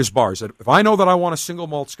to various bars, if I know that I want a single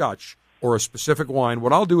malt Scotch or a specific wine,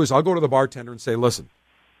 what I'll do is I'll go to the bartender and say, listen,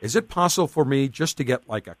 is it possible for me just to get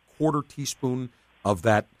like a 1/4 teaspoon of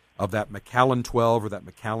that Macallan 12 or that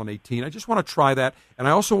Macallan 18? I just want to try that. And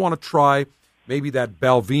I also want to try maybe that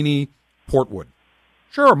Balvenie Portwood.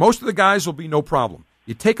 Sure, most of the guys will be no problem.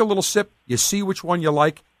 You take a little sip, you see which one you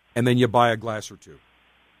like, and then you buy a glass or two.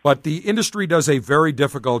 But the industry does a very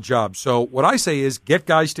difficult job. So what I say is get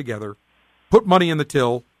guys together, put money in the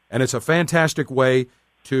till, and it's a fantastic way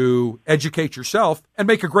to educate yourself and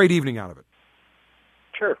make a great evening out of it.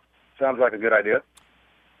 Sure. Sounds like a good idea.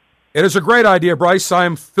 It is a great idea, Bryce. I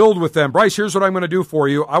am filled with them. Bryce, here's what I'm going to do for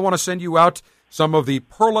you. I want to send you out some of the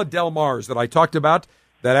Perla Del Mars that I talked about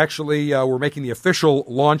that actually we're making the official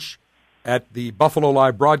launch at the Buffalo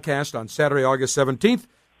Live broadcast on Saturday, August 17th.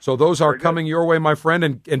 So those are coming your way, my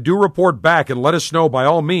friend, and do report back and let us know by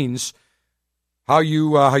all means how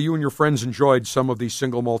you and your friends enjoyed some of these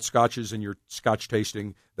single malt scotches and your scotch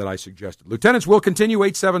tasting that I suggested. Lieutenants, we'll continue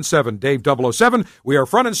 877 Dave 007. We are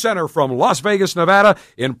front and center from Las Vegas, Nevada,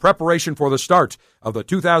 in preparation for the start of the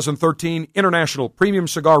 2013 International Premium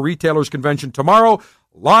Cigar Retailers Convention tomorrow.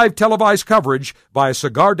 Live televised coverage via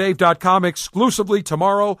CigarDave.com exclusively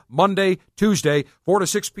tomorrow, Monday, Tuesday, 4 to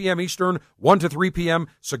 6 p.m. Eastern, 1 to 3 p.m.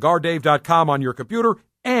 CigarDave.com on your computer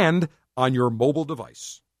and on your mobile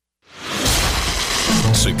device.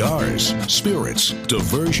 Cigars, spirits,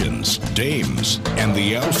 diversions, dames, and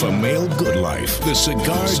the alpha male good life. The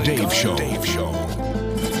Cigar Dave Show.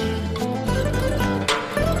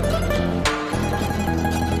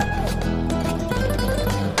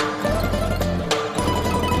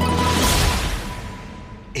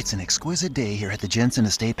 It's an exquisite day here at the Jensen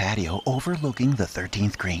Estate patio overlooking the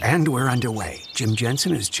 13th green. And we're underway. Jim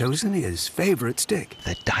Jensen has chosen his favorite stick.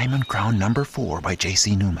 The Diamond Crown No. 4 by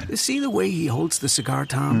J.C. Newman. See the way he holds the cigar,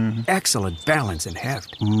 Tom? Mm-hmm. Excellent balance and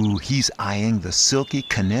heft. Ooh, he's eyeing the silky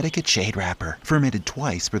Connecticut shade wrapper, fermented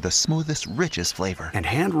twice for the smoothest, richest flavor. And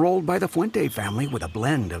hand-rolled by the Fuente family with a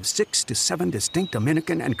blend of 6 to 7 distinct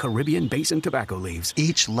Dominican and Caribbean basin tobacco leaves.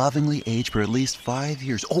 Each lovingly aged for at least 5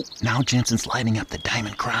 years. Oh, now Jensen's lighting up the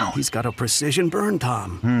Diamond Crown. He's got a precision burn,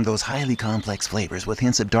 Tom. Those highly complex flavors with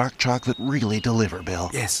hints of dark chocolate really deliver, Bill.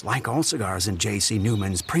 Yes, like all cigars in J.C.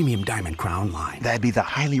 Newman's premium Diamond Crown line. That'd be the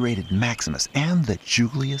highly rated Maximus and the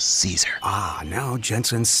Julius Caesar. Ah, now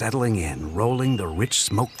Jensen's settling in, rolling the rich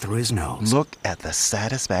smoke through his nose. Look at the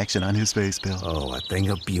satisfaction on his face, Bill. Oh, a thing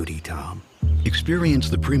of beauty, Tom. Experience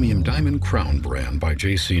the premium Diamond Crown brand by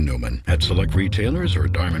J.C. Newman at select retailers or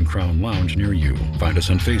Diamond Crown Lounge near you. Find us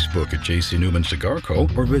on Facebook at J.C. Newman Cigar Co.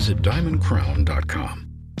 or visit diamondcrown.com.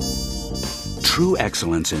 True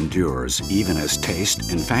excellence endures even as taste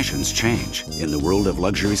and fashions change. In the world of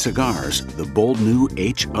luxury cigars, the bold new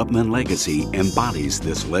H. Upmann Legacy embodies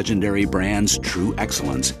this legendary brand's true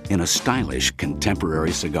excellence in a stylish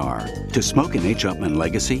contemporary cigar. To smoke an H. Upmann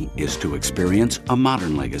Legacy is to experience a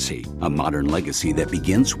modern legacy that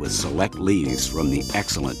begins with select leaves from the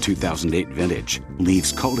excellent 2008 vintage,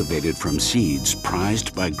 leaves cultivated from seeds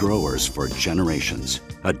prized by growers for generations.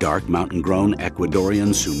 A dark mountain-grown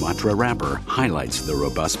Ecuadorian Sumatra wrapper highlights the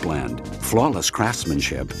robust blend. Flawless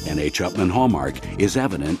craftsmanship and H. Upmann hallmark is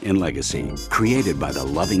evident in Legacy. Created by the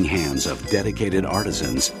loving hands of dedicated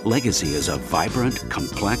artisans, Legacy is a vibrant,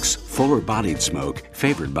 complex, fuller-bodied smoke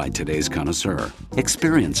favored by today's connoisseur.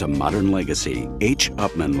 Experience a modern Legacy, H.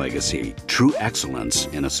 Upmann Legacy, true excellence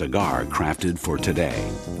in a cigar crafted for today.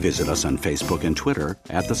 Visit us on Facebook and Twitter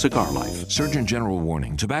at The Cigar Life. Surgeon General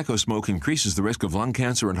warning: tobacco smoke increases the risk of lung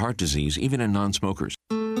cancer and heart disease, even in non-smokers.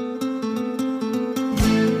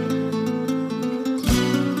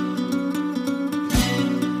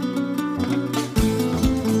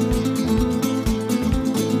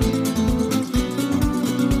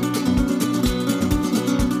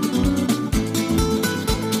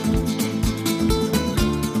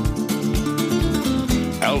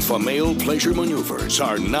 Alpha male pleasure maneuvers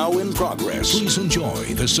are now in progress. Please enjoy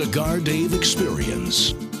the Cigar Dave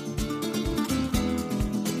experience.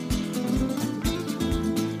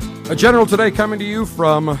 A General today coming to you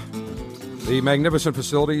from the magnificent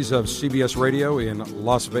facilities of CBS Radio in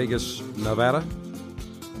Las Vegas, Nevada.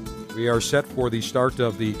 We are set for the start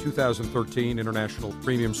of the 2013 International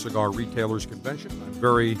Premium Cigar Retailers Convention. I'm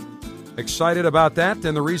very excited about that,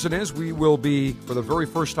 and the reason is we will be, for the very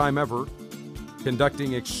first time ever,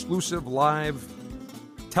 conducting exclusive live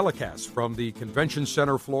telecasts from the convention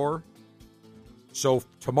center floor. So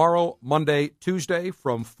tomorrow, Monday, Tuesday,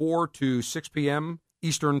 from 4 to 6 p.m.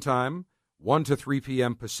 Eastern Time, 1 to 3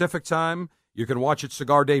 p.m. Pacific Time. You can watch at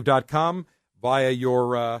CigarDave.com via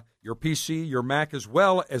your PC, your Mac, as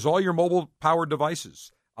well as all your mobile-powered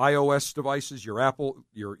devices, iOS devices, your Apple,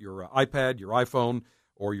 your iPad, your iPhone,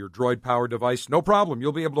 or your Droid-powered device. No problem.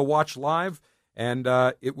 You'll be able to watch live, and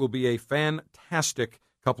it will be a fantastic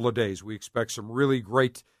couple of days. We expect some really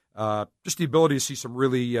great, just the ability to see some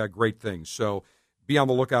really great things. So be on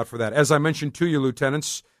the lookout for that. As I mentioned to you,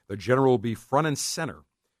 Lieutenants, the General will be front and center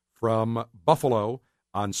from Buffalo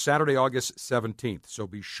on Saturday, August 17th. So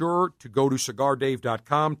be sure to go to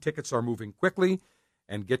CigarDave.com. Tickets are moving quickly,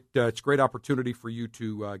 and it's a great opportunity for you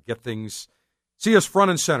to get things, see us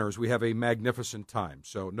front and center as we have a magnificent time.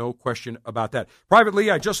 So no question about that.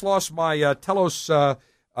 Privately, I just lost my Telos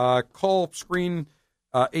call screen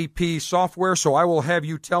AP software, so I will have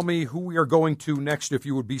you tell me who we are going to next, if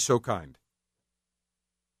you would be so kind.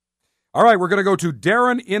 All right, we're going to go to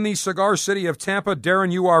Darren in the cigar city of Tampa.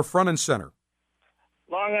 Darren, you are front and center.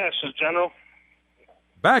 Long ashes, General.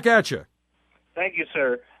 Back at you. Thank you,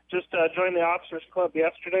 sir. Just joined the Officers Club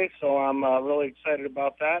yesterday, so I'm really excited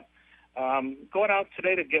about that. Going out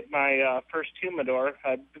today to get my first humidor.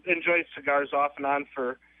 I've enjoyed cigars off and on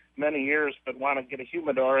for many years, but want to get a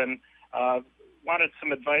humidor, and wanted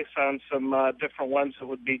some advice on some different ones that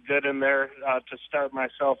would be good in there to start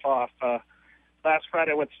myself off. Last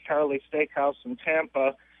Friday I went to Charlie's Steakhouse in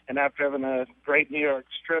Tampa, and after having a great New York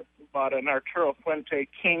strip, bought an Arturo Fuente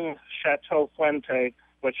King Chateau Fuente,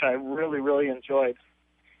 which I really, really enjoyed.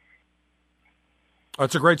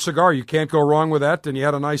 It's a great cigar. You can't go wrong with that, and you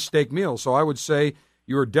had a nice steak meal. So I would say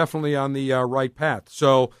you are definitely on the right path.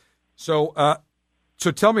 So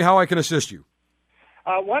tell me how I can assist you.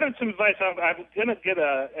 Wanted some advice. I'm going to get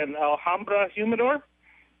an Alhambra humidor.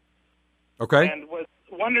 Okay. And was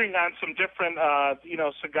wondering on some different,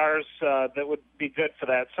 cigars that would be good for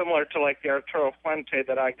that, similar to like the Arturo Fuente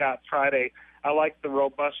that I got Friday. I like the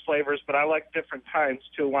robust flavors, but I like different kinds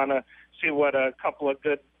too. Want to see what a couple of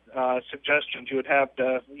good suggestions you would have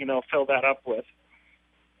to, fill that up with.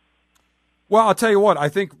 Well, I'll tell you what. I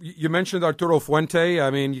think you mentioned Arturo Fuente. I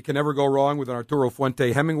mean, you can never go wrong with an Arturo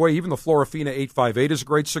Fuente Hemingway. Even the Florafina 858 is a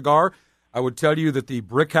great cigar. I would tell you that the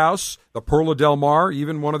Brick House, the Perla Del Mar,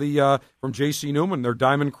 even one of the from J.C. Newman, their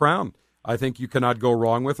Diamond Crown, I think you cannot go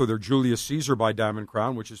wrong with, or their Julius Caesar by Diamond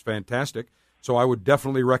Crown, which is fantastic. So I would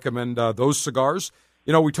definitely recommend those cigars.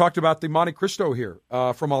 We talked about the Monte Cristo here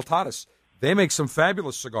from Altadas. They make some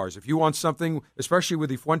fabulous cigars. If you want something, especially with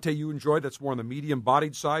the Fuente you enjoy, that's more on the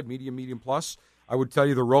medium-bodied side, medium plus, I would tell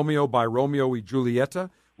you the Romeo by Romeo y Julieta,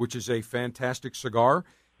 which is a fantastic cigar.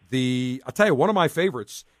 I'll tell you, one of my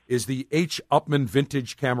favorites is the H. Upmann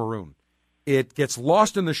Vintage Cameroon. It gets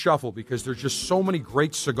lost in the shuffle because there's just so many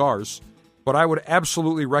great cigars, but I would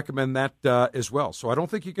absolutely recommend that as well. So I don't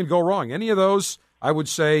think you can go wrong. Any of those, I would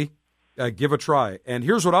say, give a try. And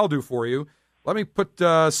here's what I'll do for you. Let me put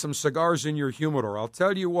some cigars in your humidor. I'll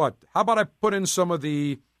tell you what. How about I put in some of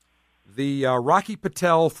the Rocky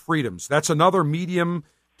Patel Freedoms? That's another medium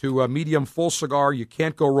to medium full cigar you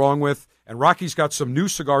can't go wrong with. And Rocky's got some new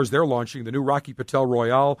cigars they're launching. The new Rocky Patel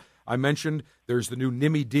Royale I mentioned. There's the new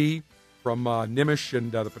Nimi D from Nimish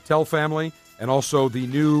and the Patel family. And also the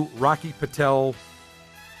new Rocky Patel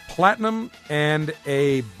Platinum and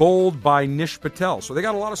a Bold by Nish Patel. So they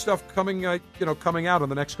got a lot of stuff coming out in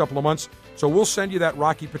the next couple of months. So we'll send you that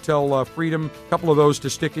Rocky Patel Freedom, a couple of those to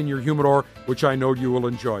stick in your humidor, which I know you will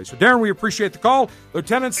enjoy. So, Darren, we appreciate the call.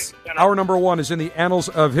 Lieutenants, hour number 1 is in the annals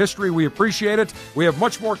of history. We appreciate it. We have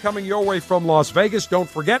much more coming your way from Las Vegas. Don't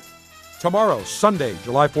forget, tomorrow, Sunday,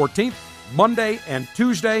 July 14th, Monday and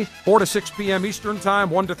Tuesday, 4 to 6 p.m. Eastern Time,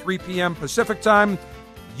 1 to 3 p.m. Pacific Time.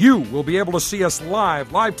 You will be able to see us live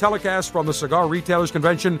telecast from the Cigar Retailers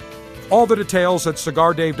Convention. All the details at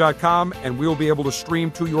CigarDave.com, and we'll be able to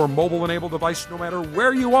stream to your mobile-enabled device no matter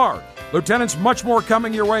where you are. Lieutenants, much more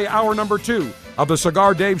coming your way. Hour number 2 of the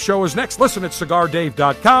Cigar Dave Show is next. Listen at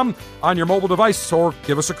CigarDave.com on your mobile device, or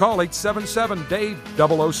give us a call,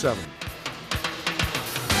 877-DAVE-007.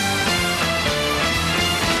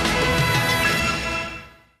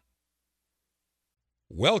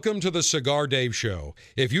 Welcome to the Cigar Dave Show.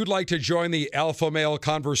 If you'd like to join the Alpha Male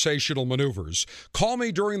Conversational Maneuvers, call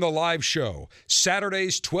me during the live show,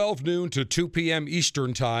 Saturdays 12 noon to 2 p.m.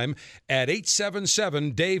 Eastern Time at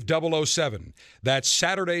 877-DAVE-007. That's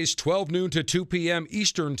Saturdays 12 noon to 2 p.m.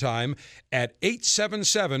 Eastern Time at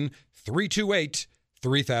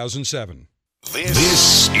 877-328-3007.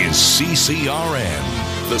 This is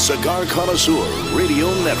CCRN, the Cigar Connoisseur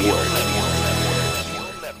Radio Network.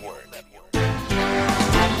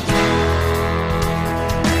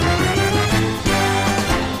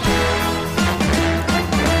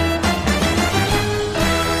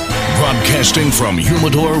 Broadcasting from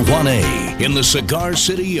Humidor 1A in the cigar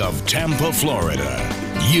city of Tampa, Florida,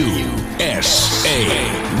 USA.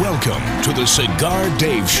 Welcome to the Cigar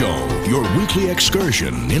Dave Show, your weekly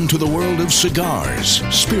excursion into the world of cigars,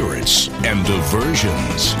 spirits, and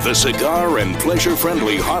diversions. The cigar and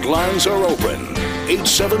pleasure-friendly hotlines are open.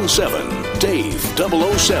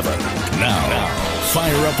 877-DAVE-007. Now,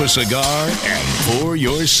 fire up a cigar and pour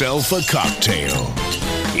yourself a cocktail.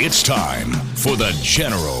 It's time for the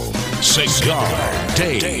General Cigar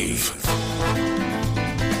Dave.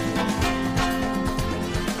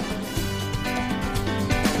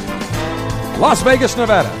 Las Vegas,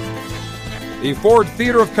 Nevada. The Ford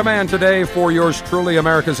Theater of Command today for yours truly,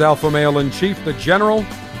 America's Alpha Male in Chief, the General.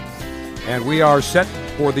 And we are set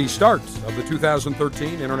for the start of the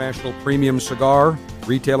 2013 International Premium Cigar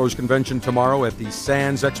Retailers Convention tomorrow at the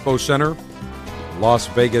Sands Expo Center, Las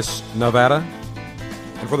Vegas, Nevada.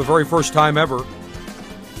 And for the very first time ever,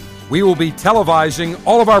 we will be televising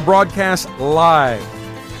all of our broadcasts live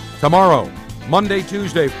tomorrow, Monday,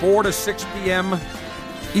 Tuesday, 4 to 6 p.m.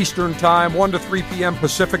 Eastern Time, 1 to 3 p.m.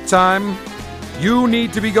 Pacific Time. You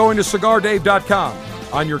need to be going to CigarDave.com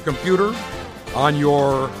on your computer, on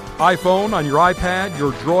your iPhone, on your iPad,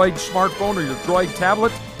 your Droid smartphone, or your Droid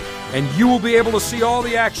tablet, and you will be able to see all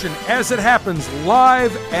the action as it happens,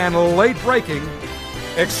 live and late breaking,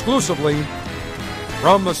 exclusively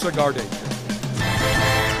from the Cigar Dave Show.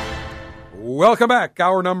 Welcome back.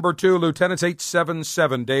 Hour number 2, Lieutenants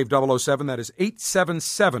 877, Dave 007. That is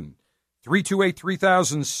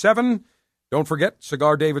 877-328-3007. Don't forget,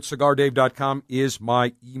 CigarDave@CigarDave.com is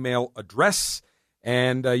my email address.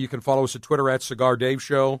 And you can follow us at Twitter at Cigar Dave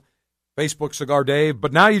Show, Facebook Cigar Dave.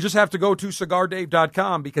 But now you just have to go to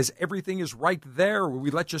CigarDave.com because everything is right there.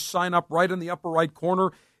 We let you sign up right in the upper right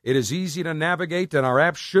corner. It is easy to navigate, and our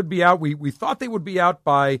apps should be out. We thought they would be out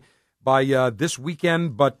by this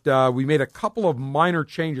weekend, but we made a couple of minor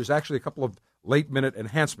changes, actually a couple of late-minute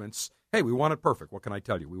enhancements. Hey, we want it perfect. What can I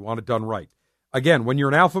tell you? We want it done right. Again, when you're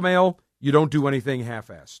an alpha male, you don't do anything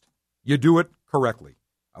half-assed. You do it correctly.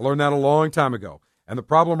 I learned that a long time ago. And the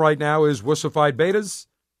problem right now is wussified betas,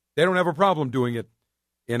 they don't have a problem doing it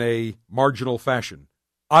in a marginal fashion.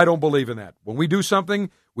 I don't believe in that. When we do something,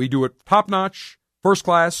 we do it top-notch, first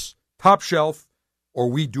class, top shelf, or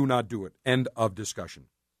we do not do it. End of discussion.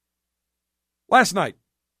 Last night,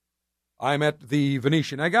 I'm at the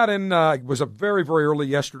Venetian. I got in, it was a very, very early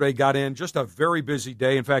yesterday, got in, just a very busy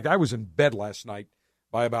day. In fact, I was in bed last night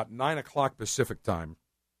by about 9 o'clock Pacific time.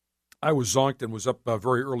 I was zonked and was up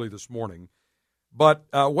very early this morning. But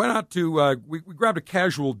went out to, we grabbed a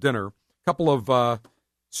casual dinner, a couple of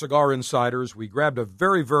cigar insiders. We grabbed a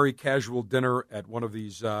very, very casual dinner at one of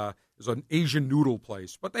these, it's an Asian noodle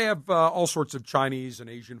place. But they have all sorts of Chinese and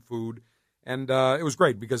Asian food. And it was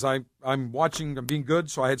great because I'm being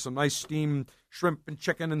good, so I had some nice steamed shrimp and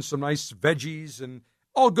chicken and some nice veggies and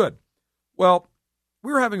all good. Well,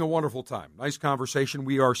 we were having a wonderful time. Nice conversation.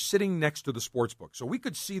 We are sitting next to the sports book, so we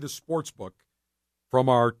could see the sports book from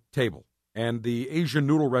our table. And the Asian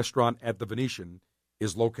noodle restaurant at the Venetian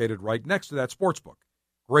is located right next to that sports book.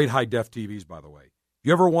 Great high-def TVs, by the way. If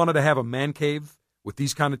you ever wanted to have a man cave with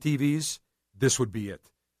these kind of TVs, this would be it.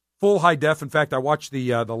 Full high-def. In fact, I watched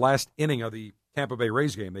the last inning of the Tampa Bay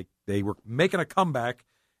Rays game. They were making a comeback,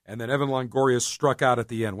 and then Evan Longoria struck out at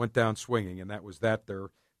the end, went down swinging, and that was that. Their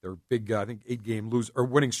big, I think, 8-game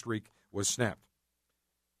winning streak was snapped.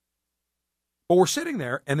 But we're sitting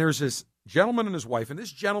there, and there's this gentleman and his wife, and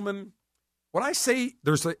this gentleman, when I say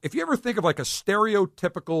if you ever think of like a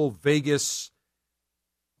stereotypical Vegas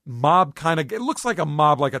mob kind of, it looks like a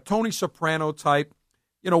mob, like a Tony Soprano type,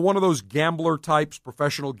 one of those gambler types,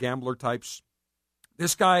 professional gambler types.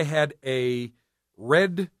 This guy had a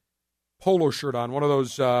red polo shirt on, one of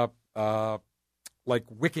those like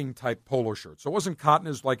wicking type polo shirts. So it wasn't cotton, it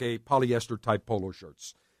was like a polyester type polo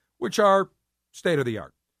shirts, which are state of the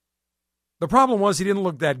art. The problem was he didn't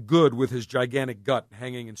look that good with his gigantic gut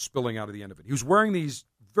hanging and spilling out of the end of it. He was wearing these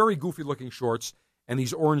very goofy looking shorts and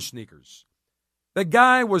these orange sneakers. The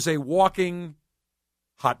guy was a walking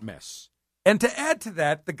hot mess. And to add to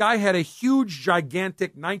that, the guy had a huge,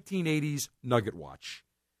 gigantic 1980s Nugget watch.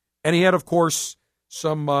 And he had, of course,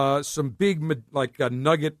 some big, like a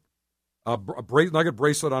Nugget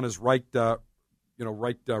bracelet on his right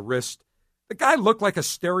wrist. The guy looked like a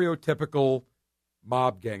stereotypical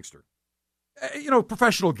mob gangster.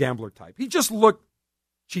 Professional gambler type. He just looked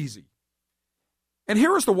cheesy. And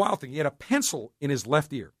here was the wild thing. He had a pencil in his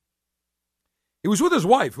left ear. He was with his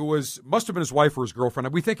wife, who must have been his wife or his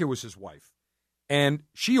girlfriend. We think it was his wife. And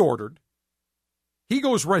she ordered. He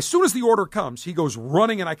goes right, as soon as the order comes, he goes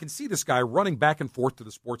running, and I can see this guy running back and forth to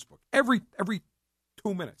the sports book every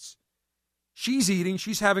 2 minutes. She's eating.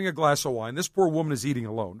 She's having a glass of wine. This poor woman is eating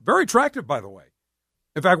alone. Very attractive, by the way.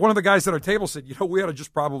 In fact, one of the guys at our table said, we ought to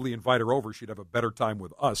just probably invite her over. She'd have a better time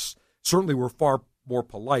with us. Certainly we're far more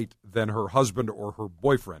polite than her husband or her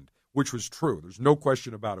boyfriend, which was true. There's no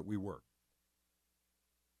question about it. We were.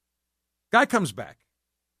 Guy comes back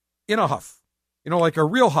in a huff, like a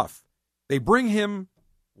real huff. They bring him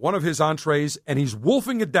one of his entrees, and he's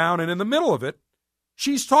wolfing it down, and in the middle of it,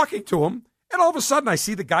 she's talking to him, and all of a sudden I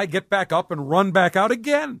see the guy get back up and run back out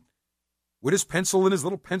again with his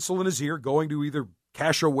little pencil in his ear, going to either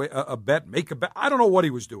cash a bet, make a bet. I don't know what he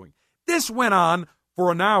was doing. This went on for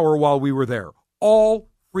an hour while we were there, all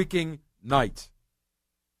freaking night.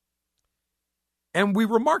 And we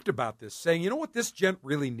remarked about this, saying, you know what this gent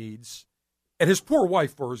really needs? And his poor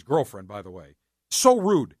wife, or his girlfriend, by the way, so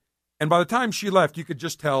rude. And by the time she left, you could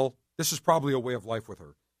just tell this is probably a way of life with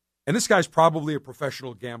her. And this guy's probably a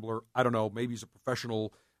professional gambler. I don't know. Maybe he's a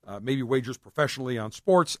professional, maybe wagers professionally on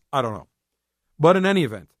sports. I don't know. But in any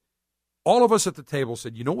event, all of us at the table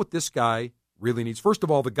said, you know what this guy really needs? First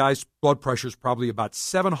of all, the guy's blood pressure is probably about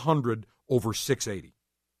 700 over 680.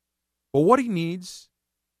 But what he needs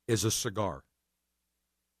is a cigar.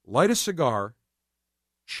 Light a cigar,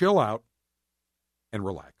 chill out, and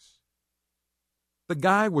relax. The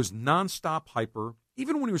guy was nonstop hyper,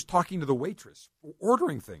 even when he was talking to the waitress,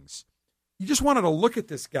 ordering things. You just wanted to look at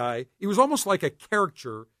this guy. He was almost like a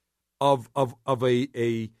caricature of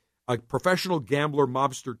a professional gambler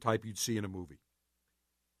mobster type you'd see in a movie.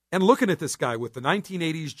 And looking at this guy with the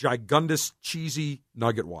 1980s gigundous cheesy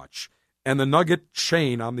nugget watch and the nugget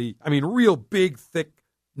chain on real big, thick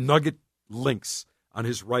nugget links on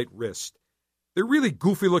his right wrist. They're really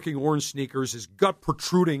goofy-looking orange sneakers, his gut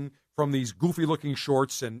protruding from these goofy-looking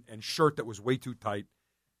shorts and shirt that was way too tight.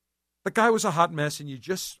 The guy was a hot mess, and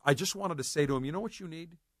I just wanted to say to him, you know what you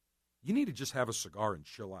need? You need to just have a cigar and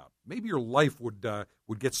chill out. Maybe your life would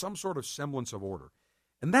get some sort of semblance of order.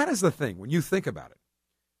 And that is the thing, when you think about it.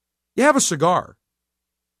 You have a cigar.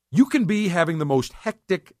 You can be having the most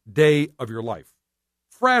hectic day of your life.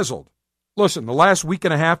 Frazzled. Listen, the last week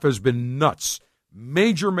and a half has been nuts.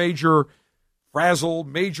 Major frazzled,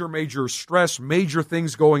 major stress, major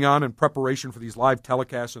things going on in preparation for these live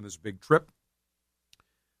telecasts and this big trip.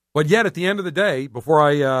 But yet, at the end of the day, before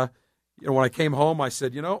when I came home, I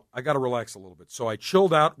said, I got to relax a little bit. So I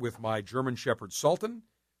chilled out with my German Shepherd Sultan,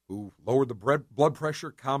 who lowered the blood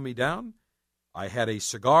pressure, calmed me down. I had a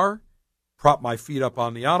cigar, propped my feet up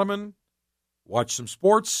on the ottoman, watched some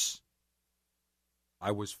sports.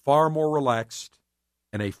 I was far more relaxed,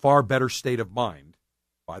 in a far better state of mind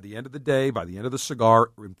by the end of the day, by the end of the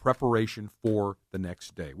cigar, in preparation for the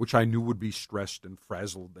next day, which I knew would be stressed and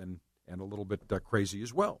frazzled and a little bit crazy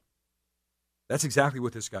as well. That's exactly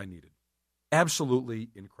what this guy needed. Absolutely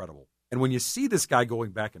incredible. And when you see this guy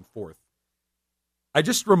going back and forth, I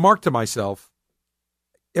just remarked to myself,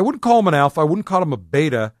 I wouldn't call him an alpha, I wouldn't call him a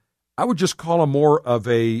beta, I would just call him more of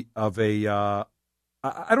a I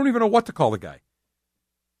don't even know what to call the guy.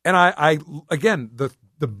 And I again,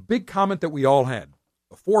 the big comment that we all had,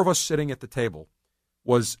 the four of us sitting at the table,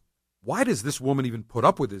 was, why does this woman even put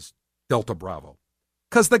up with this Delta Bravo?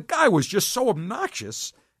 Because the guy was just so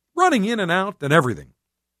obnoxious, running in and out and everything.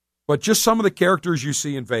 But just some of the characters you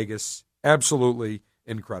see in Vegas, absolutely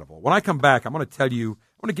incredible. When I come back, I'm going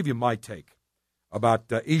to give you my take about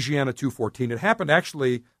Asiana 214. It happened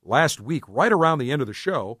actually last week, right around the end of the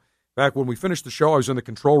show. Back when we finished the show, I was in the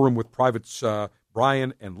control room with Privates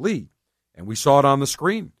Brian and Lee, and we saw it on the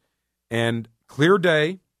screen. And clear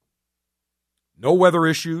day, no weather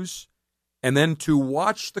issues, and then to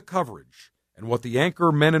watch the coverage and what the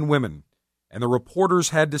anchor men and women and the reporters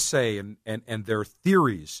had to say and their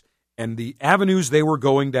theories and the avenues they were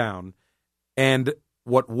going down, and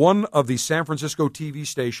what one of the San Francisco TV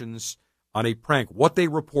stations on a prank, what they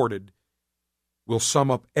reported, will sum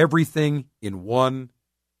up everything in one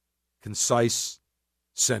concise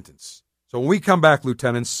sentence. So when we come back,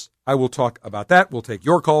 Lieutenants, I will talk about that. We'll take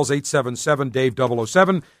your calls,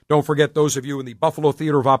 877-DAVE-007. Don't forget, those of you in the Buffalo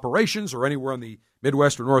Theater of Operations or anywhere in the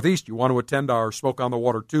Midwest or Northeast, you want to attend our Smoke on the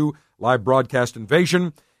Water 2 live broadcast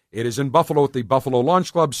invasion. It is in Buffalo at the Buffalo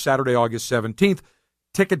Launch Club, Saturday, August 17th.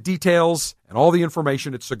 Ticket details and all the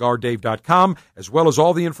information at CigarDave.com, as well as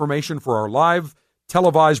all the information for our live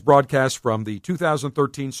televised broadcast from the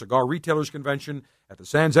 2013 Cigar Retailers Convention at the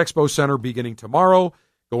Sands Expo Center beginning tomorrow,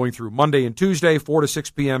 going through Monday and Tuesday, 4 to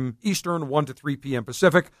 6 p.m. Eastern, 1 to 3 p.m.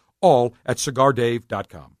 Pacific, all at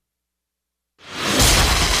CigarDave.com.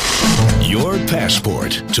 Your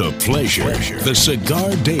passport to pleasure. The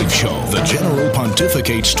Cigar Dave Show. The General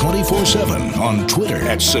pontificates 24/7 on Twitter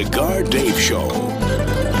at Cigar Dave Show.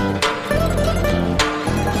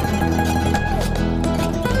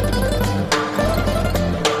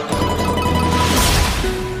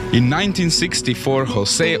 In 1964,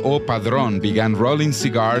 Jose O. Padron began rolling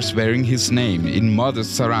cigars bearing his name in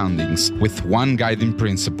modest surroundings with one guiding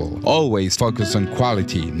principle: always focus on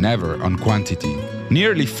quality, never on quantity.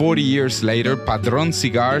 Nearly 40 years later, Padron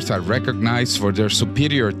cigars are recognized for their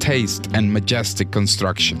superior taste and majestic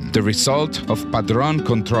construction, the result of Padron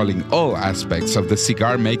controlling all aspects of the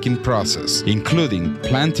cigar-making process, including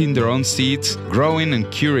planting their own seeds, growing and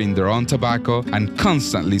curing their own tobacco, and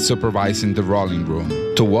constantly supervising the rolling room.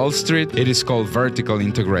 To Wall Street, it is called vertical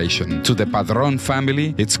integration. To the Padron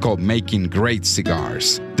family, it's called making great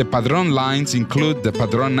cigars. The Padron lines include the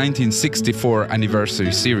Padron 1964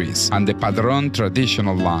 Anniversary Series and the Padron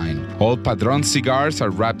Traditional line. All Padron cigars are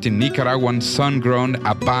wrapped in Nicaraguan sun-grown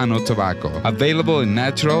Habano tobacco, available in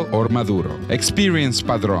natural or Maduro. Experience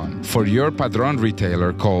Padron. For your Padron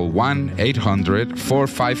retailer, call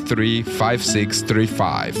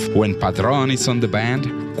 1-800-453-5635. When Padron is on the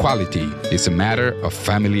band, quality is a matter of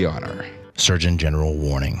family honor. Surgeon General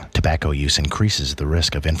warning. Tobacco use increases the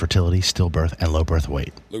risk of infertility, stillbirth, and low birth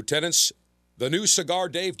weight. Lieutenants, the new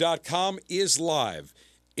CigarDave.com is live.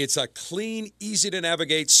 It's a clean,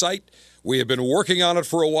 easy-to-navigate site. We have been working on it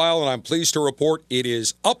for a while, and I'm pleased to report it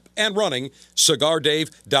is up and running,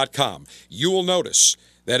 CigarDave.com. You will notice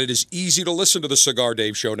that it is easy to listen to the Cigar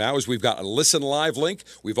Dave Show now, as we've got a Listen Live link.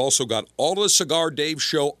 We've also got all of the Cigar Dave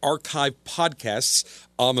Show archive podcasts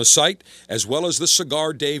on the site, as well as the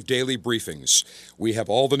Cigar Dave daily briefings. We have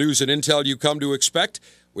all the news and intel you come to expect.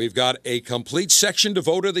 We've got a complete section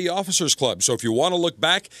devoted to the Officers Club. So if you want to look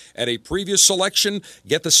back at a previous selection,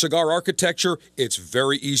 get the cigar architecture, it's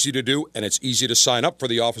very easy to do, and it's easy to sign up for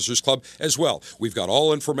the Officers Club as well. We've got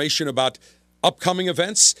all information about upcoming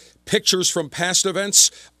events, pictures from past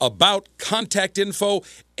events, about contact info,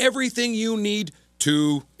 everything you need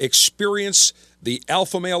to experience the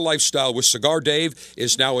alpha male lifestyle with Cigar Dave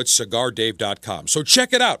is now at CigarDave.com. So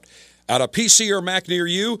check it out. At a PC or Mac near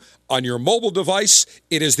you, on your mobile device,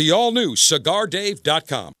 it is the all-new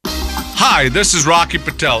CigarDave.com. Hi, this is Rocky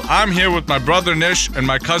Patel. I'm here with my brother Nish and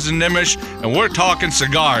my cousin Nimish, and we're talking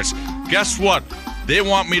cigars. Guess what? They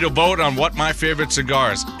want me to vote on what my favorite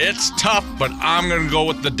cigar is. It's tough, but I'm going to go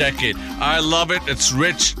with the Decade. I love it. It's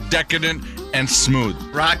rich, decadent, and smooth.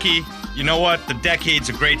 Rocky, you know what? The Decade's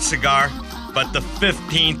a great cigar, but the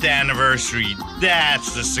 15th anniversary,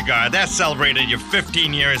 that's the cigar. That celebrated your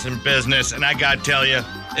 15 years in business, and I got to tell you,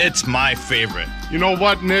 it's my favorite. You know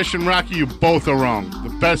what, Nish and Rocky, you both are wrong.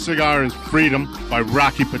 The best cigar is Freedom by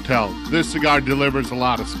Rocky Patel. This cigar delivers a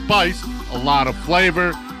lot of spice, a lot of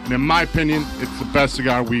flavor, and in my opinion, it's the best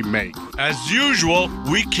cigar we make. As usual,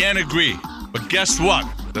 we can't agree. But guess what?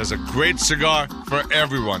 There's a great cigar for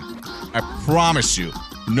everyone. I promise you,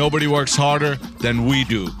 nobody works harder than we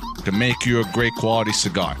do to make you a great quality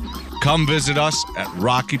cigar. Come visit us at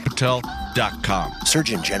RockyPatel.com.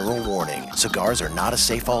 Surgeon General warning. Cigars are not a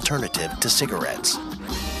safe alternative to cigarettes.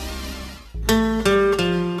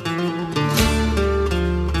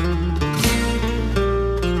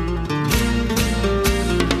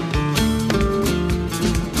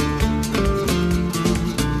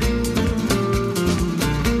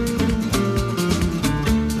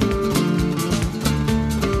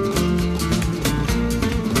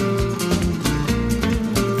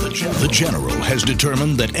 The General has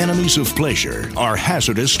determined that enemies of pleasure are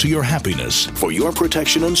hazardous to your happiness. For your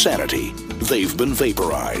protection and sanity, they've been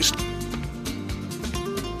vaporized.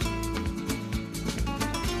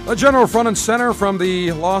 The General front and center from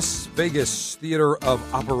the Las Vegas Theater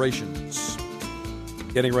of Operations.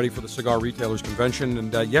 Getting ready for the Cigar Retailers Convention.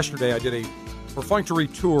 And yesterday I did a perfunctory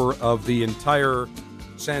tour of the entire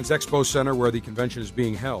Sands Expo Center where the convention is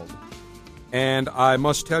being held. And I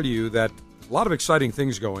must tell you that a lot of exciting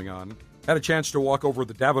things going on. Had a chance to walk over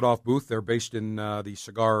the Davidoff booth. They're based in the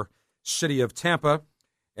cigar city of Tampa.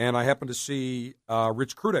 And I happened to see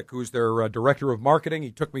Rich Krudek, who's their director of marketing.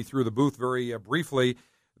 He took me through the booth very briefly.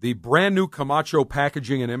 The brand new Camacho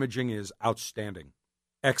packaging and imaging is outstanding.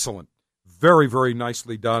 Excellent. Very, very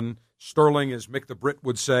nicely done. Sterling, as Mick the Brit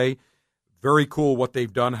would say. Very cool what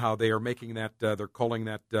they've done, how they are making that, they're calling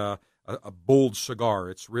that a bold cigar.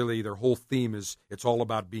 It's really, their whole theme is, it's all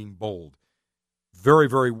about being bold. Very,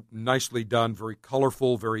 very nicely done, very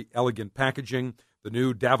colorful, very elegant packaging. The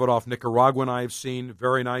new Davidoff Nicaraguan I have seen,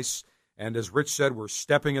 very nice. And as Rich said, we're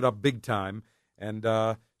stepping it up big time. And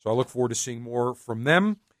so I look forward to seeing more from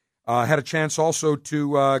them. Had a chance also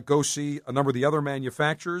to go see a number of the other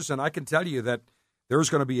manufacturers. And I can tell you that there's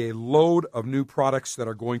going to be a load of new products that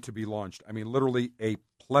are going to be launched. I mean, literally a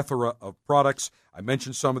plethora of products. I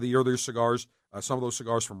mentioned some of the earlier cigars, some of those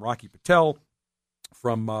cigars from Rocky Patel,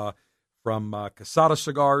 from Casada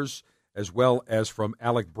Cigars, as well as from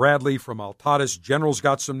Alec Bradley from Altadas. General's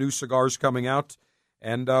got some new cigars coming out,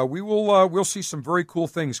 and we'll see some very cool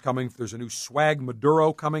things coming. There's a new Swag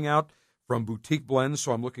Maduro coming out from Boutique Blends,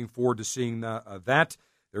 so I'm looking forward to seeing that.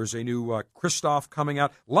 There's a new Christoph coming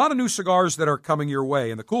out. A lot of new cigars that are coming your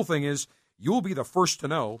way, and the cool thing is you'll be the first to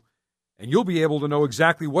know, and you'll be able to know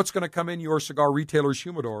exactly what's going to come in your cigar retailer's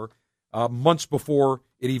humidor months before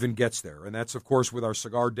it even gets there. And that's, of course, with our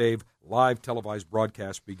Cigar Dave live televised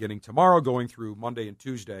broadcast beginning tomorrow, going through Monday and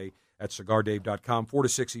Tuesday at CigarDave.com, 4 to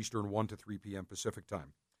 6 Eastern, 1 to 3 p.m. Pacific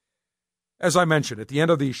time. As I mentioned, at the end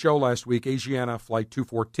of the show last week, Asiana Flight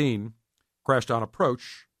 214 crashed on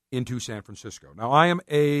approach into San Francisco. Now, I am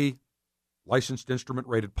a licensed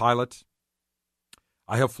instrument-rated pilot.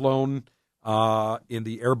 I have flown in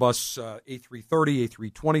the Airbus A330,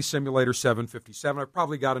 A320 simulator, 757. I've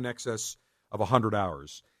probably got in excess of 100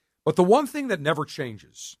 hours. But the one thing that never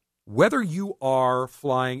changes, whether you are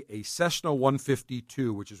flying a Cessna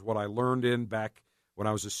 152, which is what I learned in back when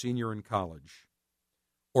I was a senior in college,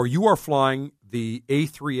 or you are flying the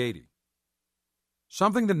A380,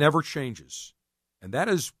 something that never changes, and that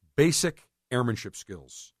is basic airmanship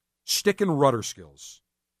skills, stick and rudder skills.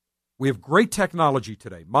 We have great technology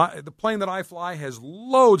today. The plane that I fly has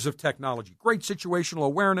loads of technology, great situational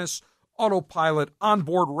awareness, autopilot,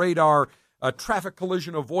 onboard radar, traffic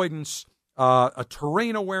collision avoidance, a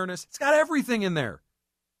terrain awareness. It's got everything in there.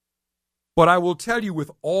 But I will tell you, with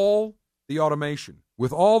all the automation,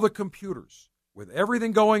 with all the computers, with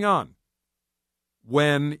everything going on,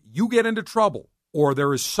 when you get into trouble or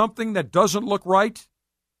there is something that doesn't look right,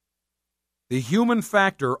 the human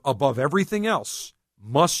factor above everything else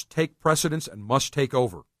must take precedence and must take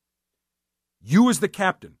over. You as the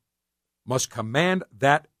captain must command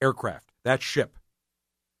that aircraft, that ship.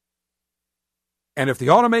 And if the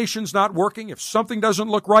automation's not working, if something doesn't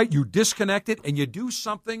look right, you disconnect it and you do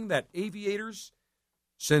something that aviators,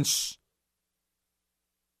 since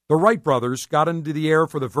the Wright brothers got into the air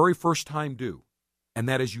for the very first time, do. And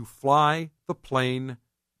that is you fly the plane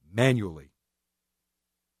manually.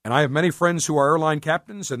 And I have many friends who are airline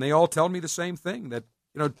captains, and they all tell me the same thing, that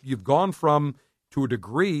you've gone from, to a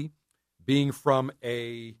degree, being from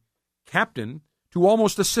a captain to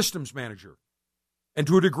almost a systems manager. And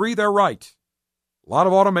to a degree, they're right. A lot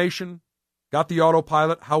of automation, got the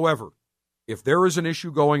autopilot. However, if there is an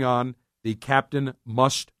issue going on, the captain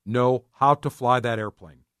must know how to fly that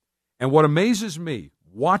airplane. And what amazes me,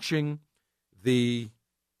 watching the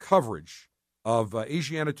coverage of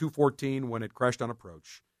Asiana 214 when it crashed on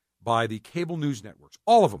approach by the cable news networks,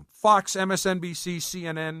 all of them, Fox, MSNBC,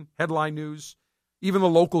 CNN, Headline News, even the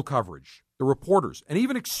local coverage, the reporters, and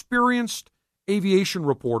even experienced aviation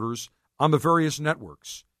reporters on the various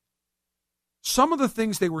networks. Some of the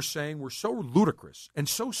things they were saying were so ludicrous and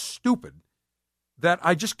so stupid that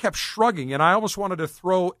I just kept shrugging, and I almost wanted to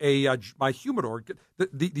throw my humidor,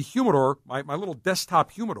 the humidor, my little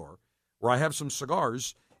desktop humidor, where I have some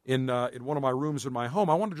cigars in one of my rooms in my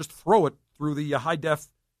home. I wanted to just throw it through the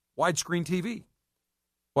high-def widescreen TV.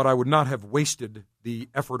 But I would not have wasted the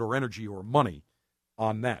effort or energy or money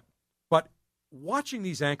on that. But watching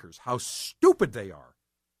these anchors, how stupid they are,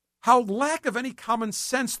 how lack of any common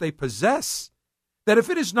sense they possess, that if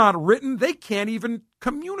it is not written, they can't even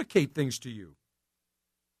communicate things to you.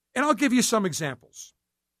 And I'll give you some examples.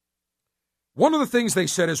 One of the things they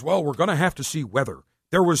said is, well, we're going to have to see weather.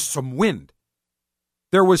 There was some wind.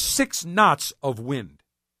 There was 6 knots of wind.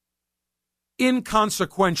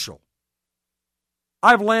 Inconsequential.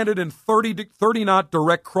 I've landed in 30-knot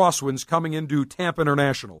direct crosswinds coming into Tampa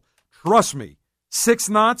International. Trust me, 6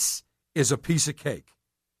 knots is a piece of cake.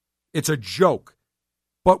 It's a joke.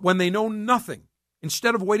 But when they know nothing,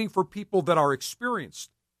 instead of waiting for people that are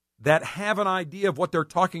experienced, that have an idea of what they're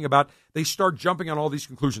talking about, they start jumping on all these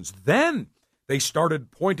conclusions. Then they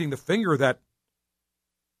started pointing the finger that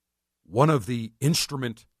one of the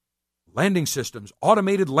instrument landing systems,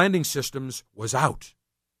 automated landing systems, was out.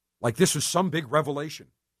 Like this was some big revelation.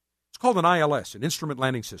 It's called an ILS, an instrument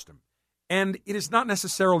landing system. And it is not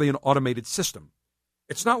necessarily an automated system.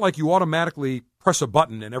 It's not like you automatically press a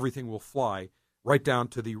button and everything will fly right down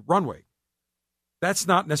to the runway. That's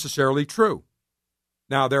not necessarily true.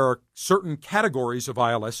 Now, there are certain categories of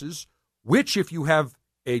ILSs, which if you have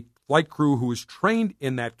a flight crew who is trained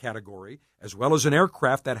in that category, as well as an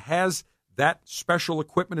aircraft that has that special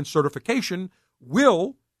equipment and certification,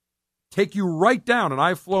 will take you right down. And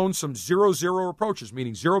I've flown some 0-0 approaches,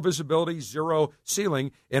 meaning zero visibility, zero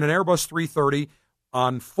ceiling, in an Airbus 330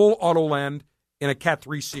 on full auto land in a Cat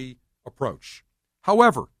 3C approach.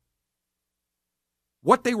 However,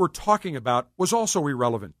 what they were talking about was also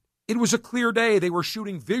irrelevant. It was a clear day. They were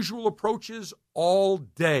shooting visual approaches all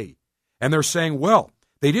day. And they're saying, well,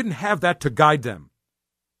 they didn't have that to guide them.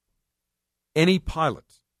 Any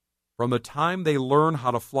pilot, from the time they learn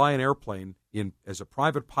how to fly an airplane as a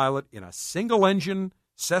private pilot in a single-engine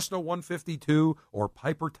Cessna 152 or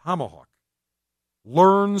Piper Tomahawk,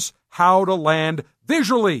 learns how to land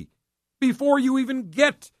visually before you even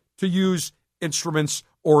get to use instruments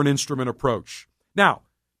or an instrument approach. Now,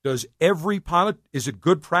 does every pilot, is it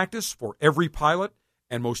good practice for every pilot,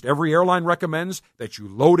 and most every airline recommends that you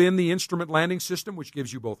load in the instrument landing system, which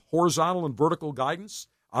gives you both horizontal and vertical guidance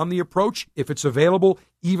on the approach if it's available,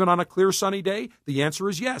 even on a clear sunny day? The answer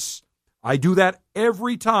is yes. I do that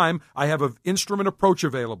every time I have an instrument approach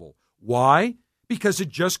available. Why? Because it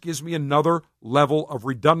just gives me another level of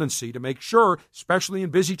redundancy to make sure, especially in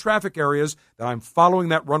busy traffic areas, that I'm following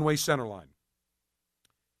that runway center line.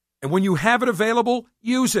 And when you have it available,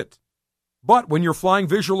 use it. But when you're flying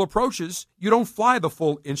visual approaches, you don't fly the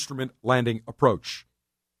full instrument landing approach.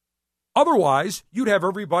 Otherwise, you'd have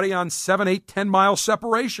everybody on 7, 8, 10-mile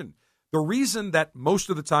separation. The reason that most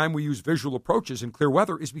of the time we use visual approaches in clear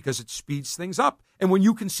weather is because it speeds things up. And when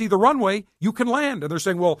you can see the runway, you can land. And they're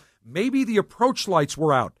saying, well, maybe the approach lights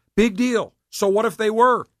were out. Big deal. So what if they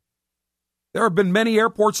were? There have been many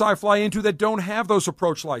airports I fly into that don't have those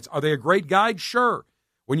approach lights. Are they a great guide? Sure.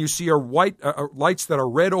 When you see white lights that are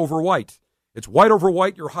red over white, it's white over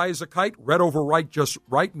white, you're high as a kite. Red over white, just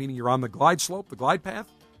right, meaning you're on the glide slope, the glide path.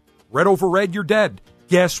 Red over red, you're dead.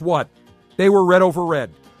 Guess what? They were red over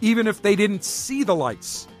red, even if they didn't see the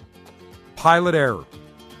lights. Pilot error.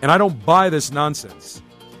 And I don't buy this nonsense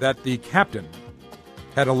that the captain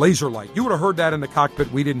had a laser light. You would have heard that in the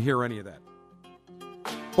cockpit. We didn't hear any of that.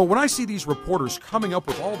 But when I see these reporters coming up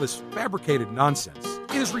with all this fabricated nonsense,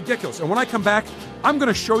 it is ridiculous. And when I come back, I'm going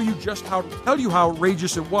to show you tell you how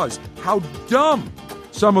outrageous it was, how dumb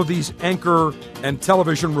some of these anchor and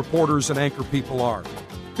television reporters and anchor people are.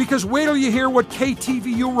 Because wait till you hear what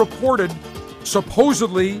KTVU reported,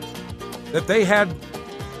 supposedly that they had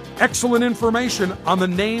excellent information on the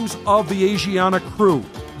names of the Asiana crew.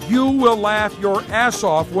 You will laugh your ass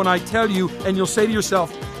off when I tell you, and you'll say to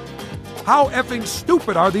yourself, how effing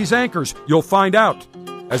stupid are these anchors? You'll find out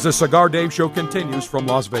as the Cigar Dave Show continues from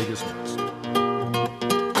Las Vegas next.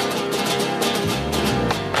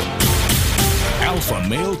 Alpha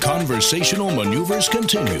male conversational maneuvers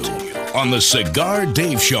continue on the Cigar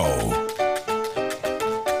Dave Show.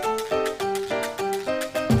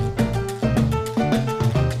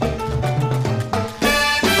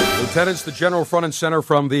 Lieutenants, the general front and center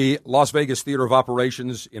from the Las Vegas Theater of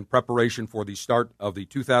Operations in preparation for the start of the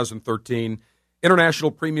 2013 International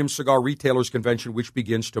Premium Cigar Retailers Convention, which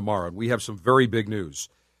begins tomorrow. And we have some very big news.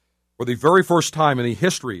 For the very first time in the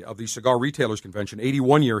history of the Cigar Retailers Convention,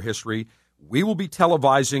 81-year history, we will be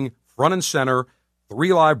televising front and center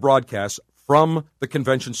 3 live broadcasts from the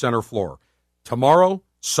convention center floor. Tomorrow,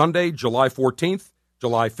 Sunday, July 14th,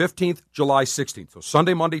 July 15th, July 16th. So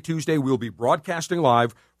Sunday, Monday, Tuesday, we'll be broadcasting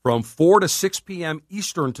live from 4 to 6 p.m.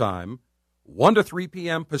 Eastern Time, 1 to 3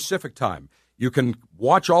 p.m. Pacific Time. You can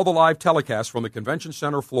watch all the live telecasts from the convention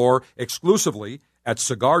center floor exclusively at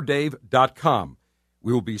CigarDave.com.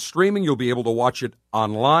 We will be streaming. You'll be able to watch it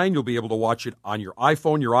online. You'll be able to watch it on your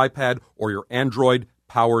iPhone, your iPad, or your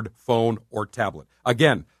Android-powered phone or tablet.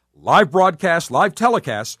 Again, live broadcasts, live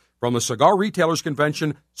telecasts from the Cigar Retailers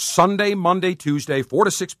Convention, Sunday, Monday, Tuesday, 4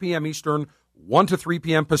 to 6 p.m. Eastern, 1 to 3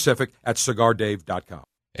 p.m. Pacific at CigarDave.com.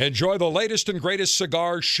 Enjoy the latest and greatest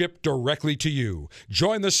cigars shipped directly to you.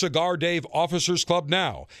 Join the Cigar Dave Officers Club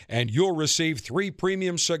now, and you'll receive 3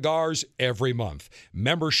 premium cigars every month.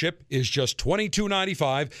 Membership is just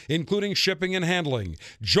 $22.95, including shipping and handling.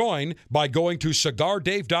 Join by going to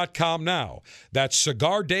CigarDave.com now. That's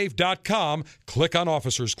CigarDave.com. Click on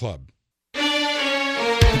Officers Club.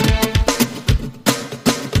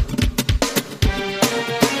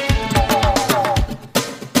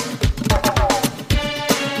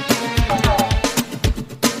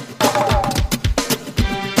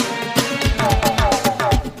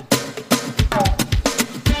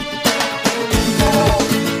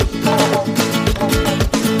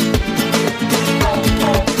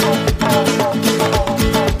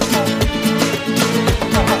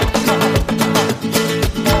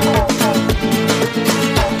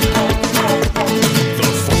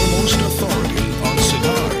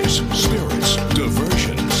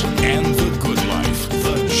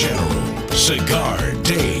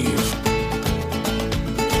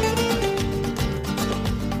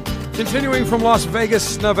 Continuing from Las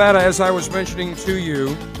Vegas, Nevada, as I was mentioning to you,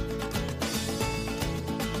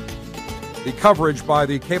 the coverage by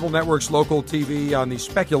the cable networks, local TV on the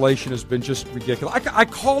speculation has been just ridiculous. I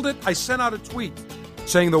called it. I sent out a tweet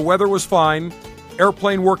saying the weather was fine,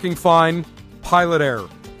 airplane working fine, pilot error.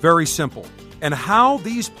 Very simple. And how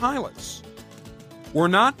these pilots were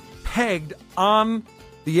not pegged on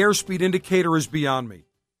the airspeed indicator is beyond me.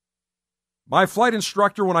 My flight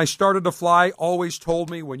instructor, when I started to fly, always told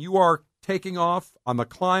me when you are taking off on the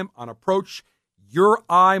climb, on approach, your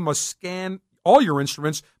eye must scan all your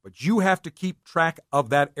instruments, but you have to keep track of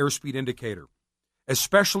that airspeed indicator,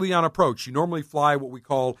 especially on approach. You normally fly what we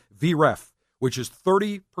call VREF, which is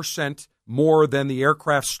 30% more than the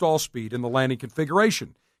aircraft's stall speed in the landing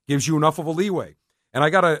configuration. Gives you enough of a leeway. And I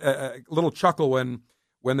got a little chuckle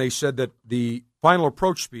when they said that the final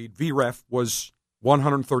approach speed, VREF, was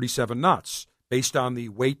 137 knots based on the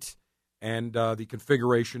weight and the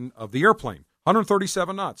configuration of the airplane.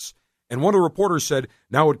 137 knots. And one of the reporters said,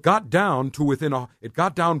 now it got down to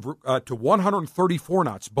 134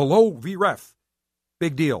 knots, below VREF.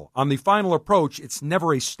 Big deal. On the final approach, it's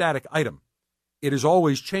never a static item. It is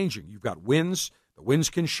always changing. You've got winds. The winds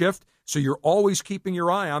can shift, so you're always keeping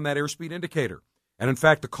your eye on that airspeed indicator. And in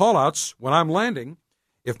fact, the call-outs, when I'm landing,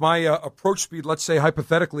 if my approach speed, let's say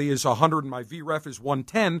hypothetically, is 100 and my VREF is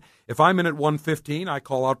 110, if I'm in at 115, I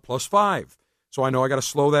call out +5. So I know I got to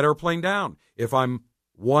slow that airplane down. If I'm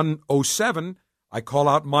 107, I call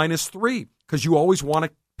out -3, because you always want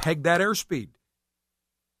to peg that airspeed.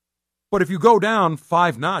 But if you go down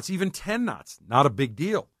 5 knots, even 10 knots, not a big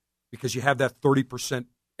deal, because you have that 30%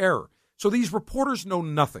 error. So these reporters know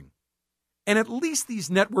nothing. And at least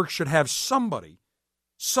these networks should have somebody,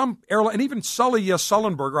 some airline, and even Sully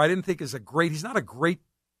Sullenberger, I didn't think he's not a great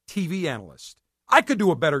TV analyst. I could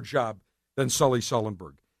do a better job than Sully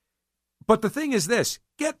Sullenberger. But the thing is this,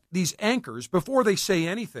 get these anchors before they say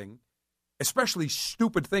anything, especially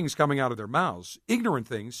stupid things coming out of their mouths, ignorant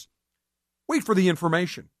things, wait for the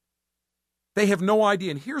information. They have no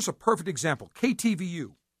idea. And here's a perfect example.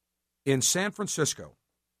 KTVU in San Francisco.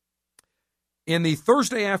 In the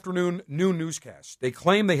Thursday afternoon noon newscast, they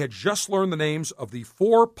claimed they had just learned the names of the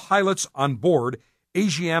 4 pilots on board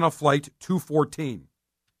Asiana Flight 214.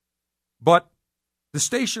 But the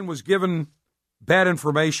station was given bad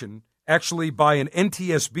information, actually by an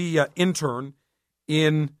NTSB intern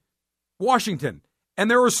in Washington.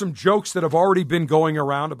 And there are some jokes that have already been going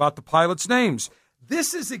around about the pilots' names.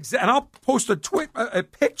 This is and I'll post a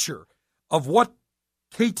picture of what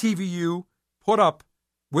KTVU put up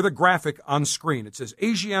with a graphic on screen. It says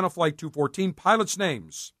Asiana Flight 214, pilots'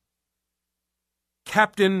 names.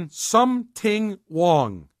 Captain Sum Ting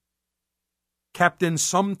Wong. Captain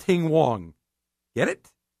Sum Ting Wong. Get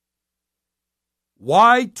it?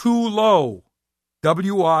 Witulo.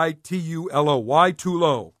 Witulo.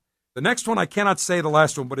 Witulo. The next one, I cannot say the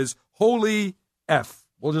last one, but is Holy F.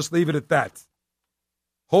 We'll just leave it at that.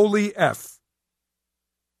 Holy F.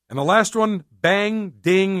 And the last one, Bang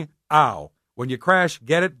Ding Ow. When you crash,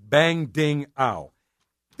 get it? Bang Ding Ow.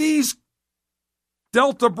 These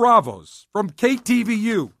Delta Bravos from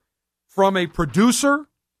KTVU, from a producer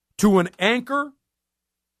to an anchor,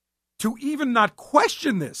 to even not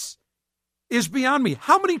question this, is beyond me.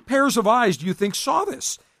 How many pairs of eyes do you think saw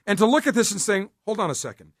this? And to look at this and saying, hold on a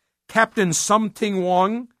second, Captain Sum Ting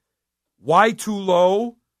Wong,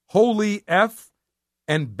 Witulo, Holy F,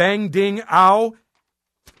 and Bang Ding Ow.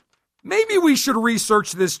 Maybe we should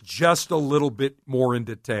research this just a little bit more in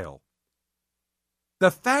detail. The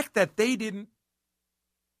fact that they didn't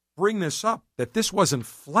bring this up, that this wasn't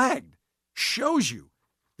flagged, shows you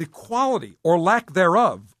the quality or lack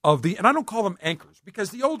thereof of the, and I don't call them anchors, because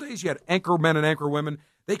the old days you had anchor men and anchor women,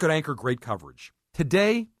 they could anchor great coverage.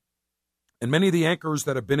 Today, and many of the anchors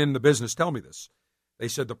that have been in the business tell me this, they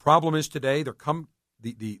said the problem is today,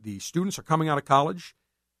 the students are coming out of college,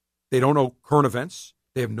 they don't know current events,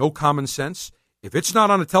 they have no common sense. If it's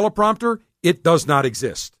not on a teleprompter, it does not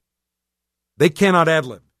exist. They cannot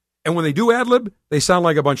ad-lib. And when they do ad-lib, they sound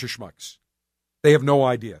like a bunch of schmucks. They have no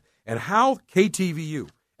idea. And how KTVU,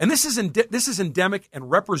 and this is endemic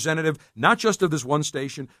and representative, not just of this one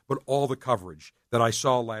station, but all the coverage that I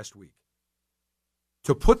saw last week.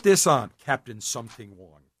 To put this on, Captain Sum Ting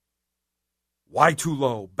Wong,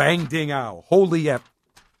 Witulo, Bang Ding Ow, Holy F.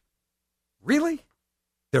 Really?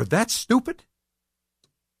 They're that stupid?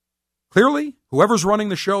 Clearly, whoever's running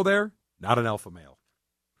the show there, not an alpha male.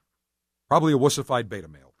 Probably a wussified beta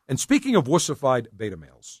male. And speaking of wussified beta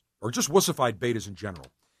males, or just wussified betas in general,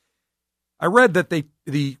 I read that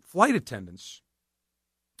the flight attendants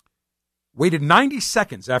waited 90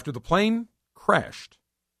 seconds after the plane crashed.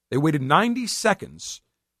 They waited 90 seconds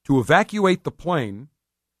to evacuate the plane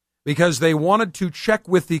because they wanted to check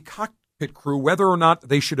with the cockpit crew whether or not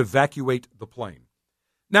they should evacuate the plane.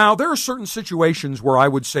 Now, there are certain situations where I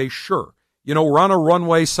would say, sure, we're on a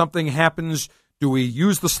runway, something happens, do we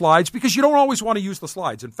use the slides? Because you don't always want to use the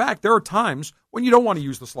slides. In fact, there are times when you don't want to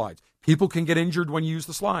use the slides. People can get injured when you use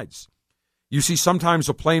the slides. You see, sometimes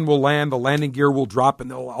a plane will land, the landing gear will drop, and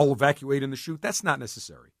they'll all evacuate in the chute. That's not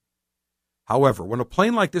necessary. However, when a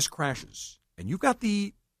plane like this crashes, and you've got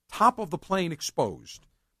the top of the plane exposed,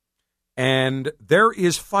 and there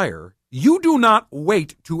is fire, you do not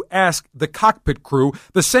wait to ask the cockpit crew,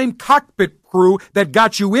 the same cockpit crew that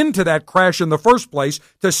got you into that crash in the first place,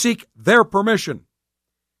 to seek their permission.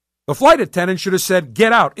 The flight attendant should have said,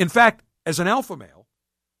 get out. In fact, as an alpha male,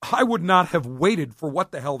 I would not have waited for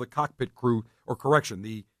what the hell the cockpit crew, or correction,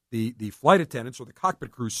 the flight attendants or the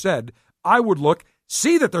cockpit crew said. I would look,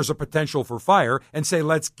 see that there's a potential for fire, and say,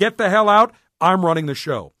 let's get the hell out. I'm running the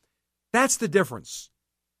show. That's the difference.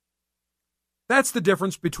 That's the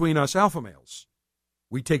difference between us alpha males.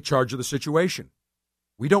 We take charge of the situation.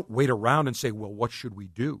 We don't wait around and say, well, what should we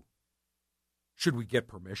do? Should we get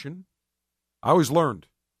permission? I always learned,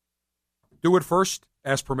 do it first,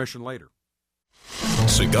 ask permission later.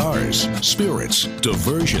 Cigars, spirits,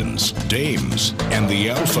 diversions, dames, and the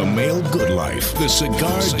alpha male good life. The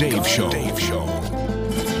Cigar Dave Show.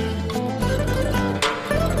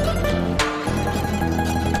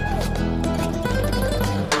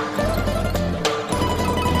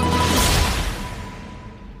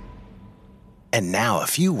 And now a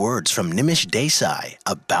few words from Nimish Desai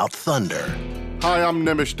about Thunder. Hi, I'm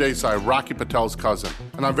Nimish Desai, Rocky Patel's cousin,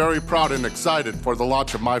 and I'm very proud and excited for the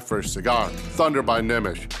launch of my first cigar, Thunder by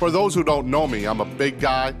Nimish. For those who don't know me, I'm a big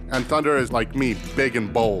guy, and Thunder is like me, big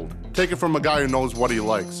and bold. Take it from a guy who knows what he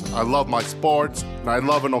likes. I love my sports, and I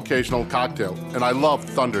love an occasional cocktail, and I love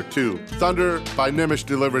Thunder too. Thunder by Nimish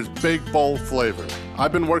delivers big, bold flavor.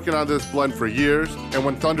 I've been working on this blend for years, and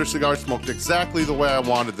when Thunder cigars smoked exactly the way I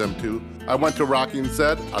wanted them to, I went to Rocky and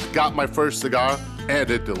said, I've got my first cigar, and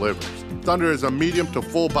it delivers. Thunder is a medium to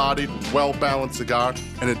full-bodied, well-balanced cigar,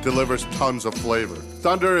 and it delivers tons of flavor.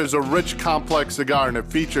 Thunder is a rich, complex cigar, and it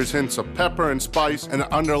features hints of pepper and spice, and an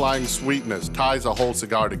underlying sweetness ties a whole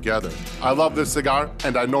cigar together. I love this cigar,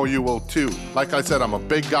 and I know you will too. Like I said, I'm a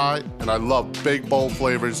big guy, and I love big, bold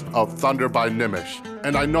flavors of Thunder by Nimish.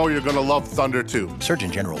 And I know you're going to love Thunder too.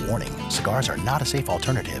 Surgeon General warning, cigars are not a safe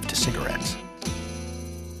alternative to cigarettes.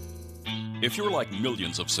 If you're like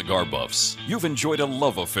millions of cigar buffs, you've enjoyed a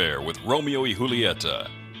love affair with Romeo y Julieta.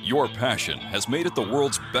 Your passion has made it the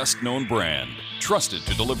world's best-known brand, trusted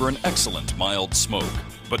to deliver an excellent mild smoke.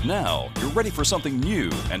 But now, you're ready for something new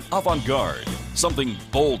and avant-garde, something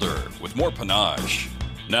bolder with more panache.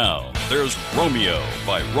 Now, there's Romeo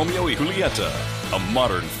by Romeo y Julieta, a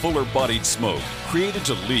modern, fuller-bodied smoke created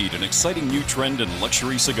to lead an exciting new trend in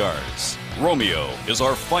luxury cigars. Romeo is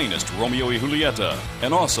our finest Romeo y Julieta,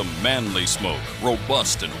 an awesome manly smoke,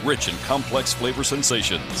 robust and rich in complex flavor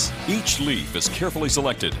sensations. Each leaf is carefully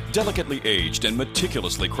selected, delicately aged, and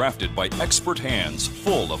meticulously crafted by expert hands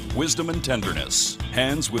full of wisdom and tenderness.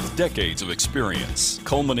 Hands with decades of experience,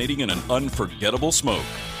 culminating in an unforgettable smoke.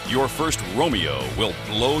 Your first Romeo will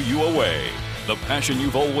blow you away. The passion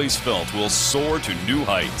you've always felt will soar to new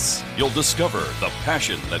heights. You'll discover the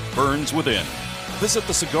passion that burns within. Visit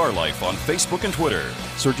The Cigar Life on Facebook and Twitter.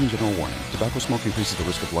 Surgeon General warning. Tobacco smoke increases the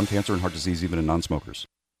risk of lung cancer and heart disease even in non-smokers.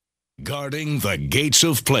 Guarding the gates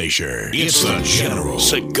of pleasure. It's the General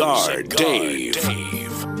Cigar Dave.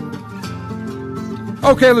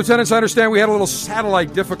 Okay, Lieutenants, I understand we had a little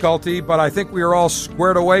satellite difficulty, but I think we are all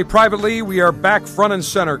squared away. Privately, we are back front and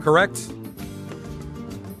center, correct?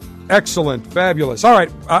 Excellent. Fabulous. All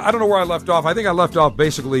right. I don't know where I left off. I think I left off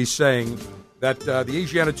basically saying that the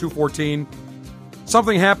Asiana 214,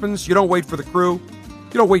 something happens, you don't wait for the crew.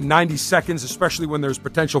 You don't wait 90 seconds, especially when there's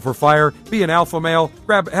potential for fire. Be an alpha male,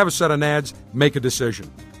 have a set of nads, make a decision.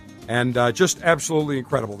 And just absolutely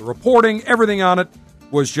incredible. The reporting, everything on it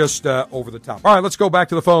was just over the top. All right, let's go back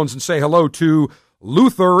to the phones and say hello to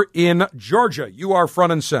Luther in Georgia. You are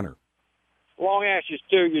front and center. Long ashes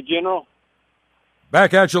to you, General.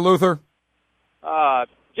 Back at you, Luther.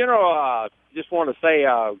 General, just want to say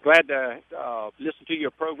glad to listen to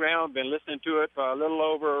your program. Been listening to it for a little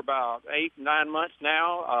over about 8-9 months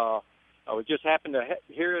now. I was just happened to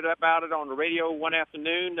hear about it on the radio one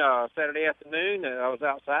afternoon, Saturday afternoon. I was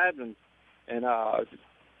outside and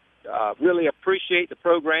really appreciate the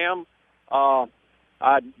program.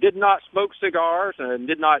 I did not smoke cigars and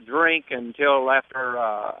did not drink until after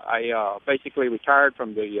I basically retired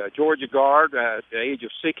from the Georgia Guard at the age of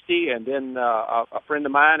 60, and then a friend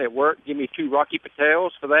of mine at work gave me 2 Rocky Patels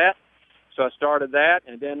for that. So I started that,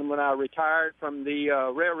 and then when I retired from the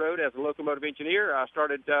railroad as a locomotive engineer, I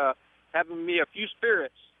started having me a few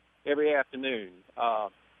spirits every afternoon.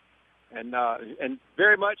 And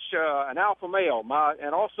very much an alpha male.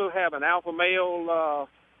 And also have an alpha male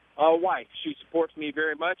wife. She supports me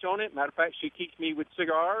very much on it. Matter of fact, she keeps me with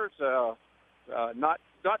cigars. Not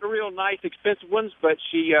the real nice, expensive ones, but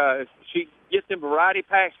she gets them variety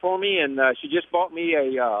packs for me, and she just bought me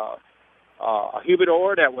a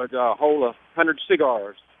humidor that would hold 100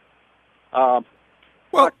 cigars.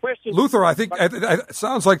 Well, Luther, I think it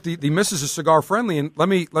sounds like the missus is cigar friendly, and let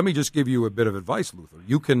me just give you a bit of advice, Luther.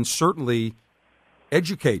 You can certainly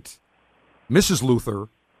educate Mrs. Luther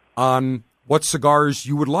on what cigars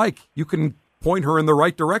you would like. You can point her in the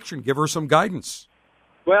right direction, give her some guidance.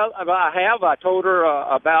 Well, I have. I told her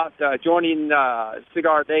about joining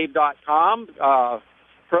CigarDave.com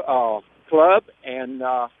club and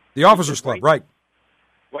the Officers Club, right?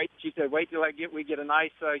 She said, wait till we get a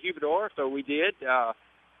nice humidor. So we did.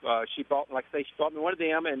 She bought me one of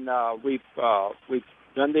them, and we've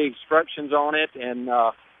done the instructions on it, and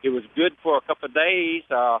it was good for a couple of days.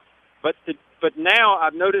 But now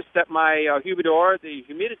I've noticed that my humidor, the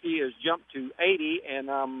humidity has jumped to 80, and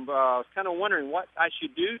I'm kind of wondering what I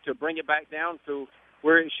should do to bring it back down to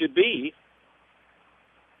where it should be.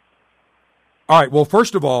 All right. Well,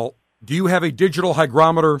 first of all, do you have a digital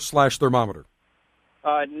hygrometer / thermometer?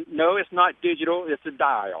 No, it's not digital. It's a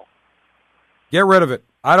dial. Get rid of it.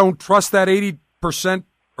 I don't trust that 80%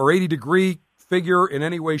 or 80-degree figure in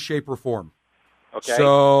any way, shape, or form. Okay.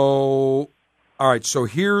 So, all right. So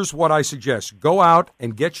here's what I suggest. Go out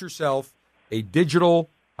and get yourself a digital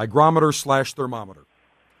hygrometer / thermometer.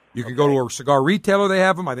 You can go to a cigar retailer. They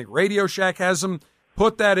have them. I think Radio Shack has them.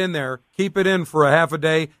 Put that in there. Keep it in for a half a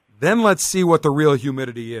day. Then let's see what the real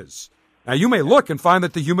humidity is. Now, you may look and find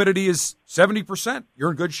that the humidity is 70%.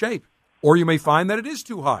 You're in good shape. Or you may find that it is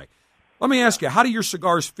too high. Let me ask you, how do your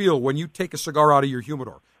cigars feel when you take a cigar out of your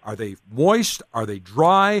humidor? Are they moist? Are they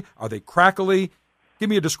dry? Are they crackly?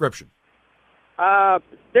 Give me a description.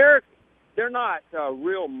 They're not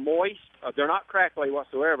real moist. They're not crackly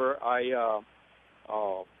whatsoever. They're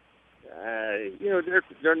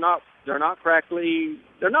not crackly.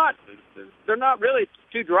 They're not really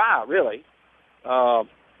too dry, really.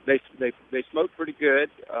 They smoke pretty good,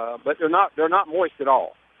 but they're not moist at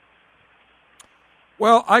all.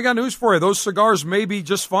 Well, I got news for you. Those cigars may be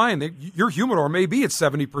just fine. Your humidor may be at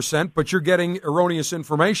 70%, but you're getting erroneous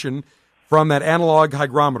information from that analog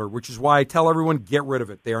hygrometer, which is why I tell everyone, get rid of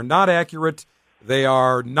it. They are not accurate. They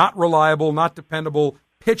are not reliable, not dependable.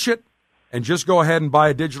 Pitch it and just go ahead and buy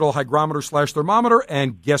a digital hygrometer / thermometer,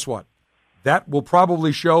 and guess what? That will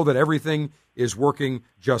probably show that everything is working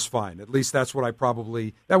just fine. At least that's what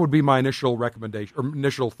that would be my initial recommendation or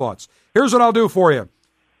initial thoughts. Here's what I'll do for you.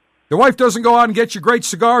 Your wife doesn't go out and get you great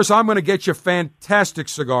cigars. I'm going to get you fantastic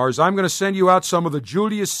cigars. I'm going to send you out some of the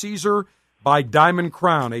Julius Caesar by Diamond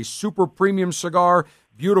Crown, a super premium cigar,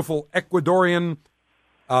 beautiful Ecuadorian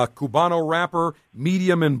Cubano wrapper,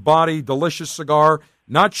 medium in body, delicious cigar,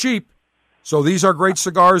 not cheap. So these are great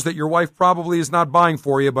cigars that your wife probably is not buying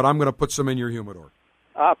for you, but I'm going to put some in your humidor.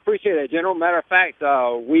 I appreciate it, General. Matter of fact,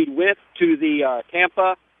 we went to the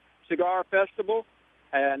Tampa Cigar Festival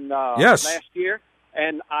and last year,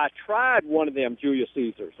 and I tried one of them Julius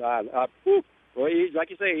Caesars. Well, like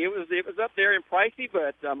you say, it was up there in pricey,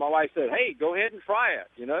 but my wife said, "Hey, go ahead and try it."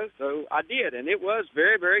 So I did, and it was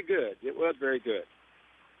very, very good. It was very good.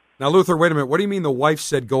 Now, Luther, wait a minute. What do you mean the wife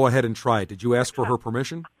said go ahead and try it? Did you ask for her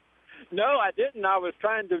permission? No, I didn't. I was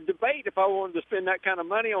trying to debate if I wanted to spend that kind of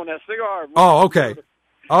money on that cigar. Oh, okay.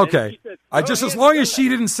 Okay. Said, as long as she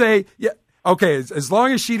didn't say, as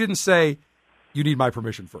long as she didn't say, you need my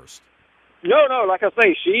permission first. No, like I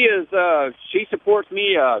say, she supports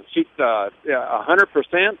me. She's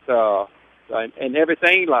 100% and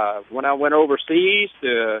everything. When I went overseas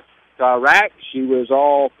to Iraq, she was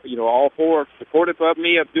all supportive of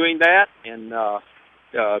me of doing that, and a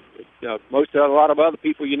lot of other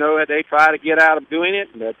people, they try to get out of doing it,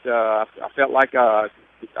 but I felt like I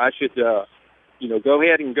should, go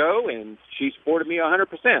ahead and go, and she supported me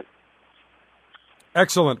 100%.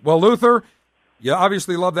 Excellent. Well, Luther, you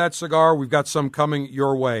obviously love that cigar. We've got some coming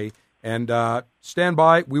your way, and stand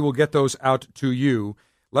by. We will get those out to you.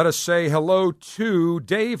 Let us say hello to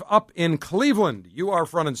Dave up in Cleveland. You are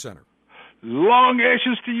front and center. Long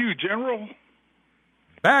ashes to you, General.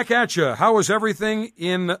 Back at you. How is everything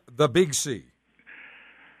in the Big C?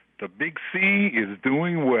 The Big C is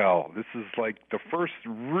doing well. This is like the first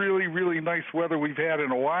really, really nice weather we've had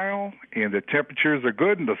in a while, and the temperatures are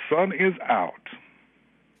good, and the sun is out.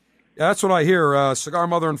 Yeah, that's what I hear. Cigar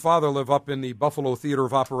Mother and Father live up in the Buffalo Theater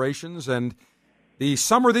of Operations, and the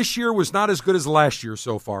summer this year was not as good as last year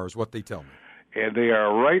so far, is what they tell me. And they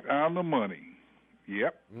are right on the money.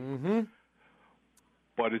 Yep. Mm-hmm.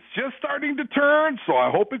 But it's just starting to turn, so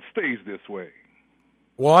I hope it stays this way.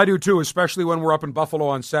 Well, I do too, especially when we're up in Buffalo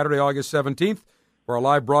on Saturday, August 17th, for our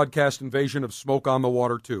live broadcast Invasion of Smoke on the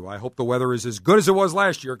Water 2. I hope the weather is as good as it was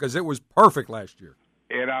last year, because it was perfect last year.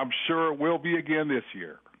 And I'm sure it will be again this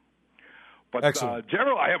year. But, excellent.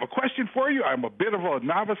 General, I have a question for you. I'm a bit of a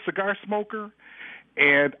novice cigar smoker,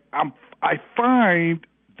 and I find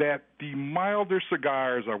that the milder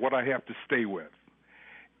cigars are what I have to stay with.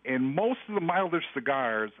 And most of the milder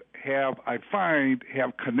cigars have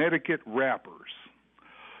Connecticut wrappers.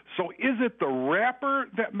 So is it the wrapper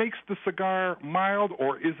that makes the cigar mild,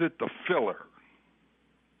 or is it the filler?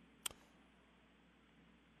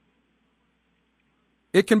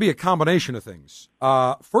 It can be a combination of things.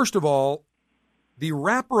 First of all, the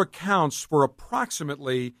wrapper accounts for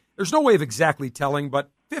approximately, there's no way of exactly telling,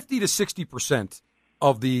 but 50 to 60%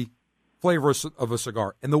 of the flavor of a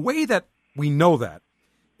cigar. And the way that we know that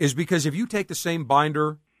is because if you take the same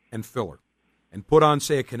binder and filler and put on,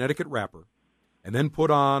 say, a Connecticut wrapper, and then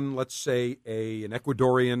put on, let's say, an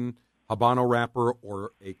Ecuadorian Habano wrapper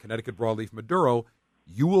or a Connecticut broadleaf Maduro,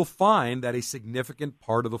 you will find that a significant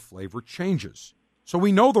part of the flavor changes. So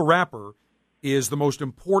we know the wrapper is the most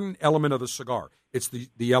important element of the cigar. It's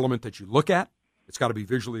the element that you look at. It's got to be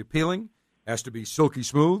visually appealing, has to be silky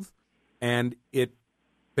smooth, and it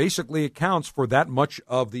basically accounts for that much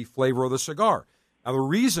of the flavor of the cigar. Now, the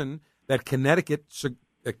reason that Connecticut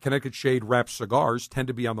shade wrapped cigars tend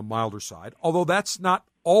to be on the milder side, although that's not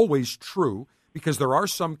always true, because there are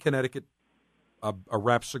some Connecticut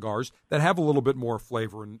wrapped cigars that have a little bit more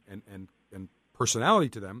flavor and personality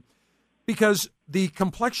to them, because the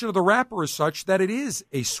complexion of the wrapper is such that it is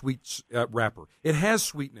a sweet wrapper. It has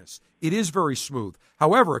sweetness. It is very smooth.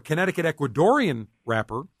 However, a Connecticut Ecuadorian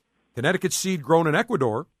wrapper, Connecticut seed grown in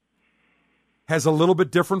Ecuador, has a little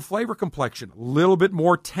bit different flavor complexion, a little bit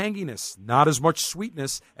more tanginess, not as much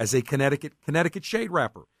sweetness as a Connecticut shade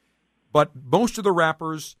wrapper. But most of the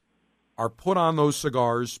wrappers are put on those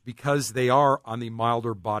cigars because they are on the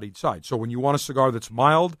milder bodied side. So when you want a cigar that's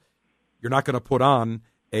mild, you're not going to put on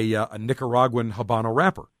a Nicaraguan Habano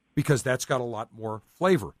wrapper because that's got a lot more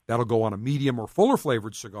flavor. That'll go on a medium or fuller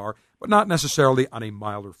flavored cigar, but not necessarily on a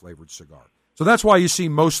milder flavored cigar. So that's why you see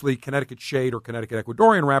mostly Connecticut shade or Connecticut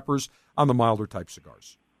Ecuadorian wrappers on the milder type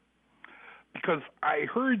cigars. Because I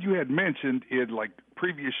heard you had mentioned in like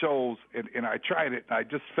previous shows, and I tried it, and I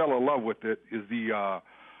just fell in love with it, is the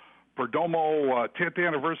Perdomo 10th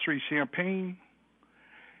Anniversary Champagne.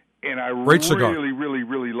 And I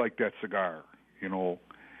really like that cigar, you know.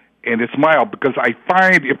 And it's mild because I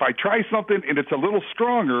find if I try something and it's a little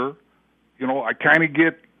stronger, you know, I kind of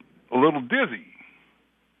get a little dizzy,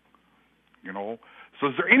 you know. So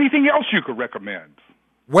is there anything else you could recommend?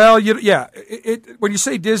 Well, when you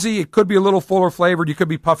say dizzy, it could be a little fuller flavored. You could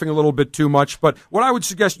be puffing a little bit too much. But what I would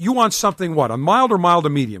suggest, you want something, what, a mild or mild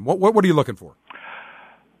to medium? What are you looking for?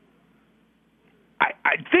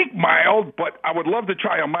 I think mild, but I would love to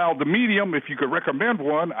try a mild to medium. If you could recommend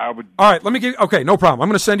one, I would. All right, okay, no problem. I'm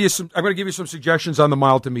going to give you some suggestions on the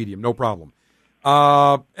mild to medium, no problem.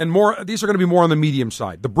 And more, these are going to be more on the medium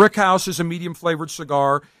side. The Brick House is a medium flavored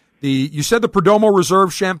cigar. You said the Perdomo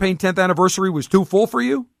Reserve Champagne 10th Anniversary was too full for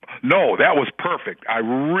you? No, that was perfect. I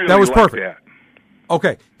really that was liked perfect. that.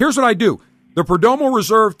 Okay, here's what I do. The Perdomo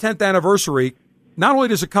Reserve 10th Anniversary, not only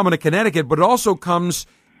does it come in a Connecticut, but it also comes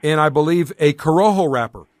in, I believe, a Corojo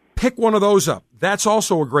wrapper. Pick one of those up. That's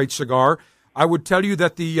also a great cigar. I would tell you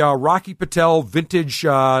that the Rocky Patel Vintage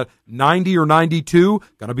 90 or 92,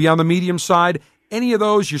 going to be on the medium side. Any of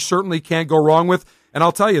those you certainly can't go wrong with. And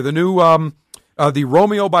I'll tell you, the new the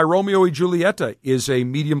Romeo by Romeo y Julieta is a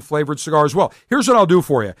medium-flavored cigar as well. Here's what I'll do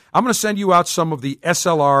for you. I'm going to send you out some of the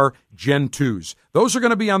SLR Gen 2s. Those are going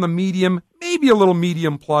to be on the medium, maybe a little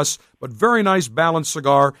medium plus, but very nice balanced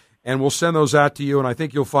cigar. And we'll send those out to you, and I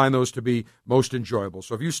think you'll find those to be most enjoyable.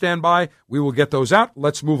 So if you stand by, we will get those out.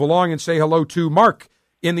 Let's move along and say hello to Mark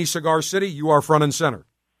in the Cigar City. You are front and center.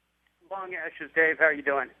 Long Ashes, Dave. How are you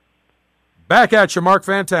doing? Back at you, Mark.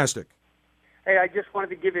 Fantastic. Hey, I just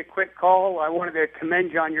wanted to give you a quick call. I wanted to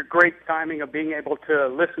commend you on your great timing of being able to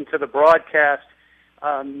listen to the broadcast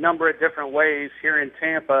a number of different ways here in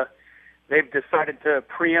Tampa. They've decided to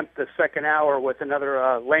preempt the second hour with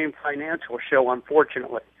another lame financial show,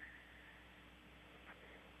 unfortunately.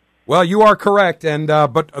 Well, you are correct, and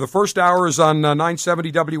but the first hour is on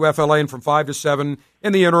 970 WFLA, and from 5 to 7.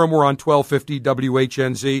 In the interim, we're on 1250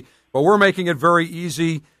 WHNZ. But we're making it very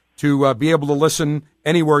easy to be able to listen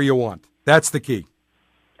anywhere you want. That's the key.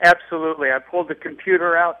 Absolutely. I pulled the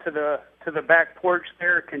computer out to the back porch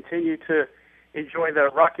there, continue to enjoy the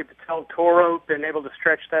Rocky Patel Toro, been able to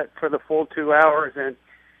stretch that for the full 2 hours, and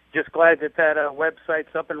just glad that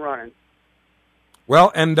website's up and running.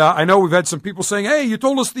 Well, and I know we've had some people saying, hey, you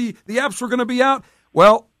told us the apps were going to be out.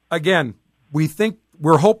 Well, again, we've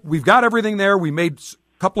got everything there. We made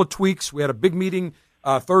a couple of tweaks. We had a big meeting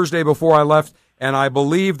Thursday before I left, and I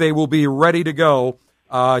believe they will be ready to go.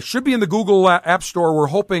 Should be in the Google App Store. We're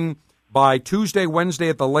hoping by Tuesday, Wednesday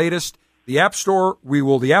at the latest. The App Store,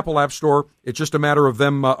 the Apple App Store, it's just a matter of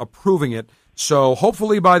them approving it. So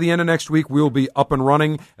hopefully by the end of next week, we'll be up and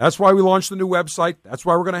running. That's why we launched the new website. That's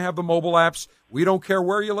why we're going to have the mobile apps. We don't care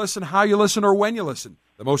where you listen, how you listen, or when you listen.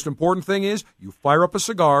 The most important thing is you fire up a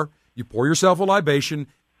cigar, you pour yourself a libation,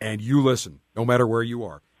 and you listen, no matter where you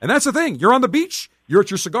are. And that's the thing. You're on the beach. You're at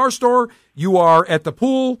your cigar store. You are at the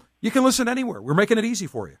pool. You can listen anywhere. We're making it easy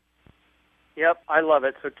for you. Yep, I love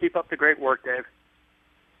it. So keep up the great work, Dave.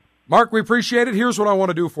 Mark, we appreciate it. Here's what I want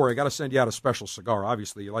to do for you. I got to send you out a special cigar.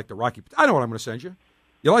 Obviously, you like the Rocky. I know what I'm going to send you.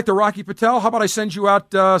 You like the Rocky Patel? How about I send you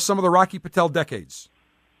out some of the Rocky Patel decades?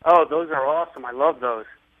 Oh, those are awesome. I love those.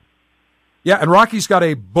 Yeah, and Rocky's got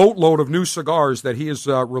a boatload of new cigars that he is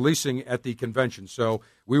releasing at the convention, so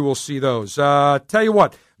we will see those. Tell you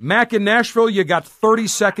what, Mac in Nashville, you got 30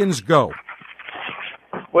 seconds, go.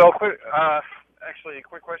 Well, actually, a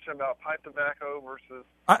quick question about pipe tobacco versus...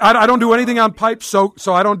 I don't do anything on pipes, so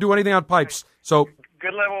I don't do anything on pipes. So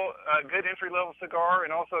good entry-level cigar,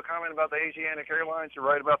 and also a comment about the Asiatic Airlines. You're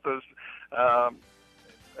right about those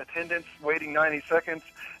attendants waiting 90 seconds.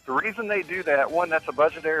 The reason they do that, one, that's a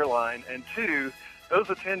budget airline, and two, those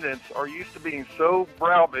attendants are used to being so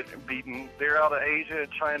browbeaten. They're out of Asia,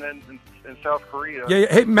 China, and South Korea.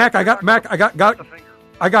 Yeah. Hey, Mac, I got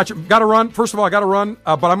you. Got to run. First of all, I got to run,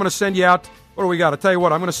 but I'm going to send you out. What do we got? I'll tell you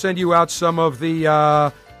what. I'm going to send you out some of the.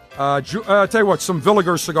 I'll tell you what. Some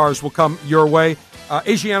Villiger cigars will come your way.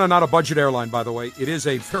 Asiana, not a budget airline, by the way. It is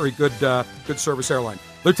a very good service airline.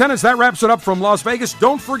 Lieutenants, that wraps it up from Las Vegas.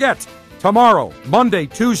 Don't forget, tomorrow, Monday,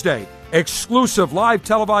 Tuesday, exclusive live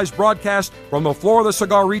televised broadcast from the Florida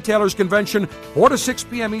Cigar Retailers Convention, 4 to 6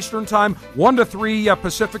 p.m. Eastern Time, 1 to 3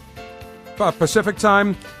 Pacific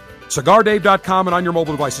Time. CigarDave.com and on your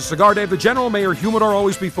mobile devices. Cigar Dave, the General, may your humidor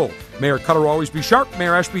always be full. May your cutter always be sharp. May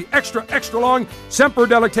your ash be extra, extra long. Semper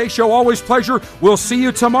Delectate Show, always pleasure. We'll see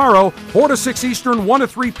you tomorrow, 4 to 6 Eastern, 1 to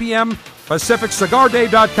 3 p.m. Pacific.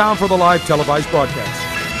 CigarDave.com for the live televised broadcast.